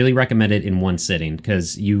 I really recommend it in one sitting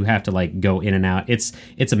because you have to like go in and out.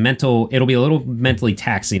 It'll be a little mentally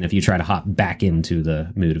taxing if you try to hop back into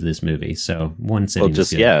the mood of this movie. So one sitting.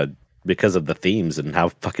 Well, because of the themes and how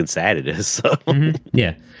fucking sad it is. So.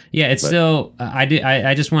 Yeah. It's still.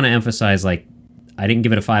 I just want to emphasize, like, I didn't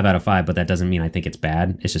give it a 5 out of 5, but that doesn't mean I think it's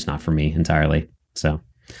bad. It's just not for me entirely. So.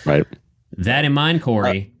 Right. That in mind,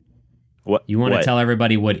 Corey, you want to tell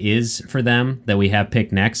everybody what is for them that we have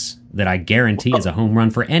picked next that I guarantee is a home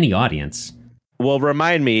run for any audience. Well,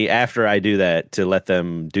 remind me after I do that to let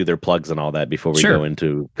them do their plugs and all that before we go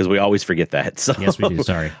into, because we always forget that. So, yes, we do.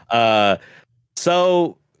 Sorry.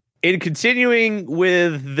 So in continuing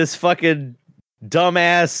with this fucking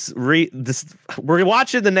dumbass we're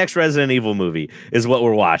watching the next Resident Evil movie is what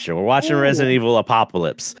we're watching. We're watching Resident Evil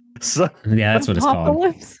Apocalypse. So, yeah, that's what it's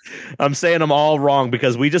called. I'm saying them all wrong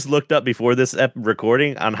because we just looked up before this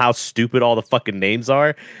recording on how stupid all the fucking names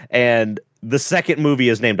are, and the second movie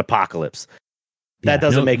is named Apocalypse. That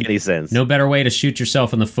doesn't make any sense. No better way to shoot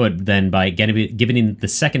yourself in the foot than by giving the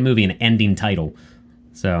second movie an ending title.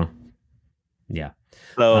 So, yeah.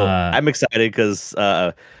 So I'm excited because,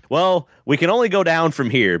 we can only go down from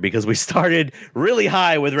here because we started really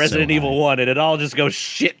high with Resident Evil 1 and it all just goes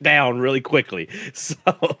shit down really quickly. So,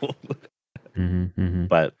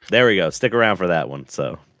 but there we go. Stick around for that one.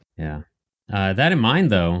 So, yeah. That in mind,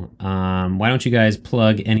 though, why don't you guys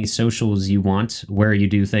plug any socials you want where you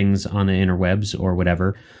do things on the interwebs or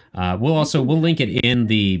whatever? We'll link it in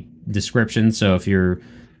the description. So if you're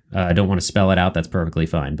don't want to spell it out, that's perfectly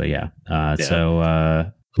fine. But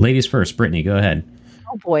so ladies first, Brittany, go ahead.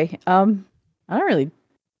 Oh boy, I don't really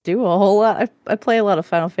do a whole lot. I play a lot of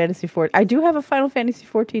Final Fantasy XIV. I do have a Final Fantasy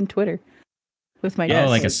XIV Twitter with my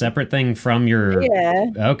like a separate thing from your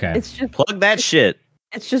okay. It's just plug that shit.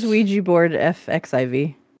 It's just Ouija board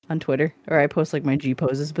FXIV on Twitter, or I post like my G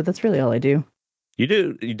poses, but that's really all I do. You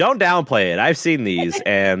don't downplay it. I've seen these,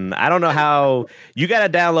 and I don't know how you got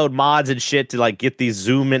to download mods and shit to like get these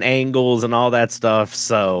zoom in angles and all that stuff.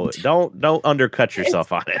 So don't undercut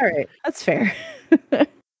yourself on it. All right, that's fair.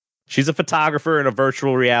 She's a photographer in a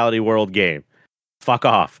virtual reality world game. Fuck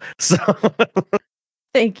off. So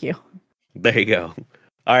thank you. There you go.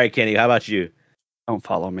 All right, Kenny, how about you? Don't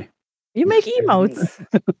follow me. You make emotes.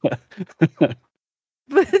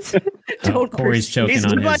 But don't Corey's choking He's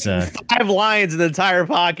on like his 5 lines in the entire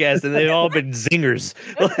podcast, and they've all been zingers.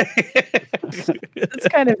 That's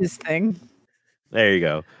kind of his thing. There you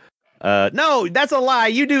go. No, that's a lie.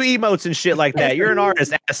 You do emotes and shit like that. You're an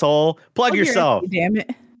artist, asshole. Plug yourself. Damn it.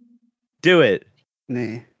 Do it.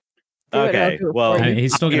 Nah. Okay. Well,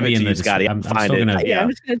 he's still going to be in the Scotty. I'm still gonna, I'm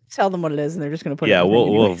just going to tell them what it is, and they're just going to put it. Yeah,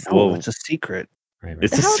 we'll it's a secret. Right.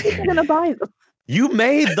 It's How are people going to buy them? You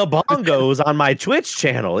made the bongos on my Twitch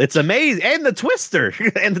channel. It's amazing, and the twister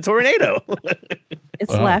and the tornado.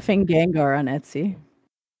 It's Laughing Gengar on Etsy.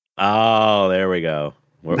 Oh, there we go.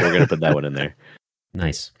 We're going to put that one in there.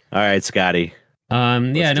 Nice. All right, Scotty.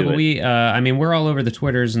 Yeah, no, but we're all over the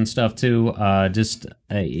Twitters and stuff too. Just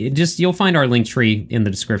you'll find our link tree in the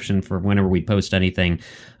description for whenever we post anything.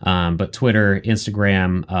 But Twitter,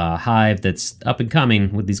 Instagram, Hive, that's up and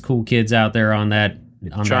coming with these cool kids out there on that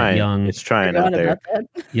young. It's trying out there.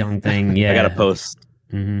 Young thing. Yeah, I got to post.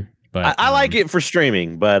 Mm-hmm. But I like it for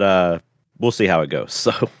streaming, but we'll see how it goes.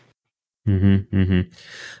 So.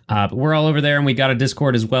 But we're all over there, and we got a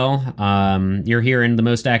Discord as well. You're hearing the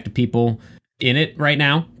most active people in it right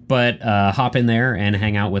now, but hop in there and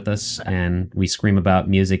hang out with us, and we scream about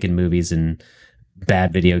music and movies and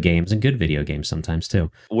bad video games and good video games sometimes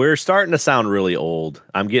too. We're starting to sound really old.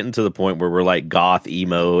 I'm getting to the point where we're like goth,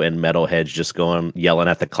 emo, and metalheads just yelling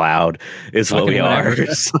at the cloud is what we are.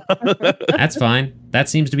 That's fine. That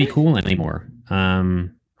seems to be cool anymore.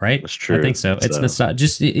 Right? That's true. I think so. It's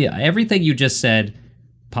just everything you just said.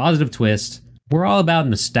 Positive twist. We're all about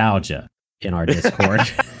nostalgia in our Discord.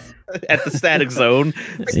 At the Static Zone.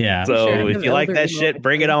 Yeah. So if you like that shit,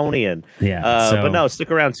 bring it on in. Yeah. But no, stick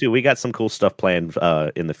around too. We got some cool stuff planned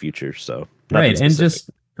in the future. So right. And just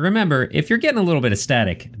remember, if you're getting a little bit of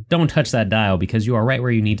static, don't touch that dial because you are right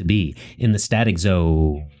where you need to be in the Static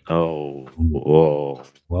Zone. Oh. Whoa.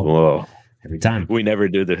 Whoa. Every time. We never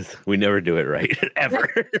do this. We never do it right. Ever.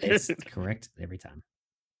 It's correct every time.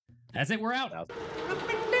 That's it. We're out.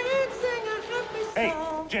 Hey,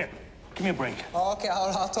 Jim. Give me a break. Oh, okay,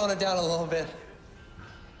 I'll tone it down a little bit.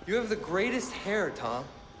 You have the greatest hair, Tom.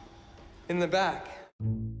 In the back.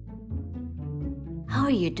 How are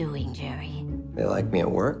you doing, Jerry? They like me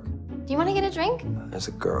at work? Do you want to get a drink? There's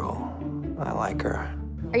a girl. I like her.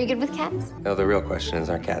 Are you good with cats? No, the real question is,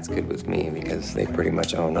 are cats good with me? Because they pretty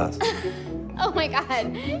much own us. Oh my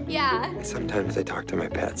God, yeah. Sometimes they talk to my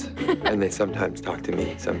pets. And they sometimes talk to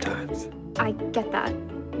me, sometimes. I get that.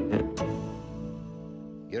 Yeah.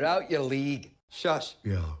 You're out your league. Shush.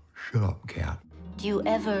 Yeah, shut up, cat. Do you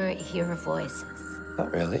ever hear voices?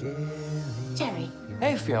 Not really. Jerry.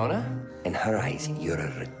 Hey, Fiona. In her eyes, you're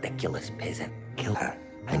a ridiculous peasant. Kill her,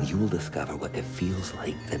 and you will discover what it feels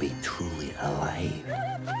like to be truly alive.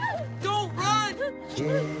 Don't run!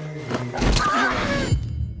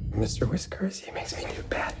 Mr. Whiskers, he makes me do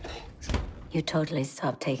bad things. You totally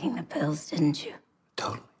stopped taking the pills, didn't you?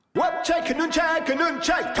 Totally. What check, Tonga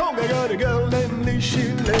got a girl and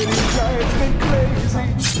she lady drives me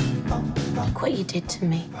crazy. Look what you did to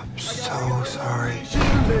me. I'm so sorry.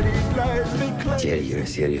 Jerry, you're a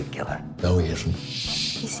serial killer. No, he isn't.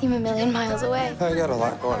 You seem a million miles away. I got a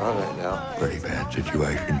lot going on right now. Pretty bad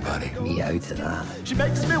situation, buddy. Me out of that. She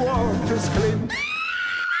makes me want to scream.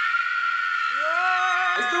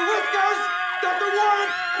 Mr. Whiskers! Dr. Warren!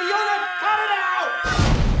 Fiona, cut it out!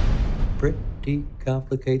 Pretty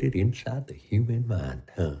complicated inside the human mind,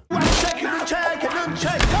 huh?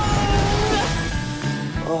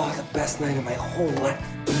 Oh, the best night of my whole life.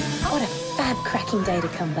 What a fab-cracking day to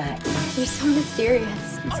come back. You're so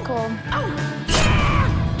mysterious. It's cool.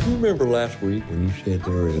 You remember last week when you said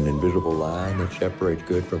there is an invisible line that separates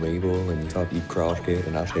good from evil and you thought you'd crossed it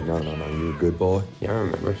and I said, no, you're a good boy? Yeah, I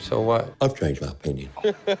remember. So what? I've changed my opinion.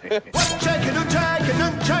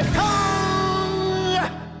 Check.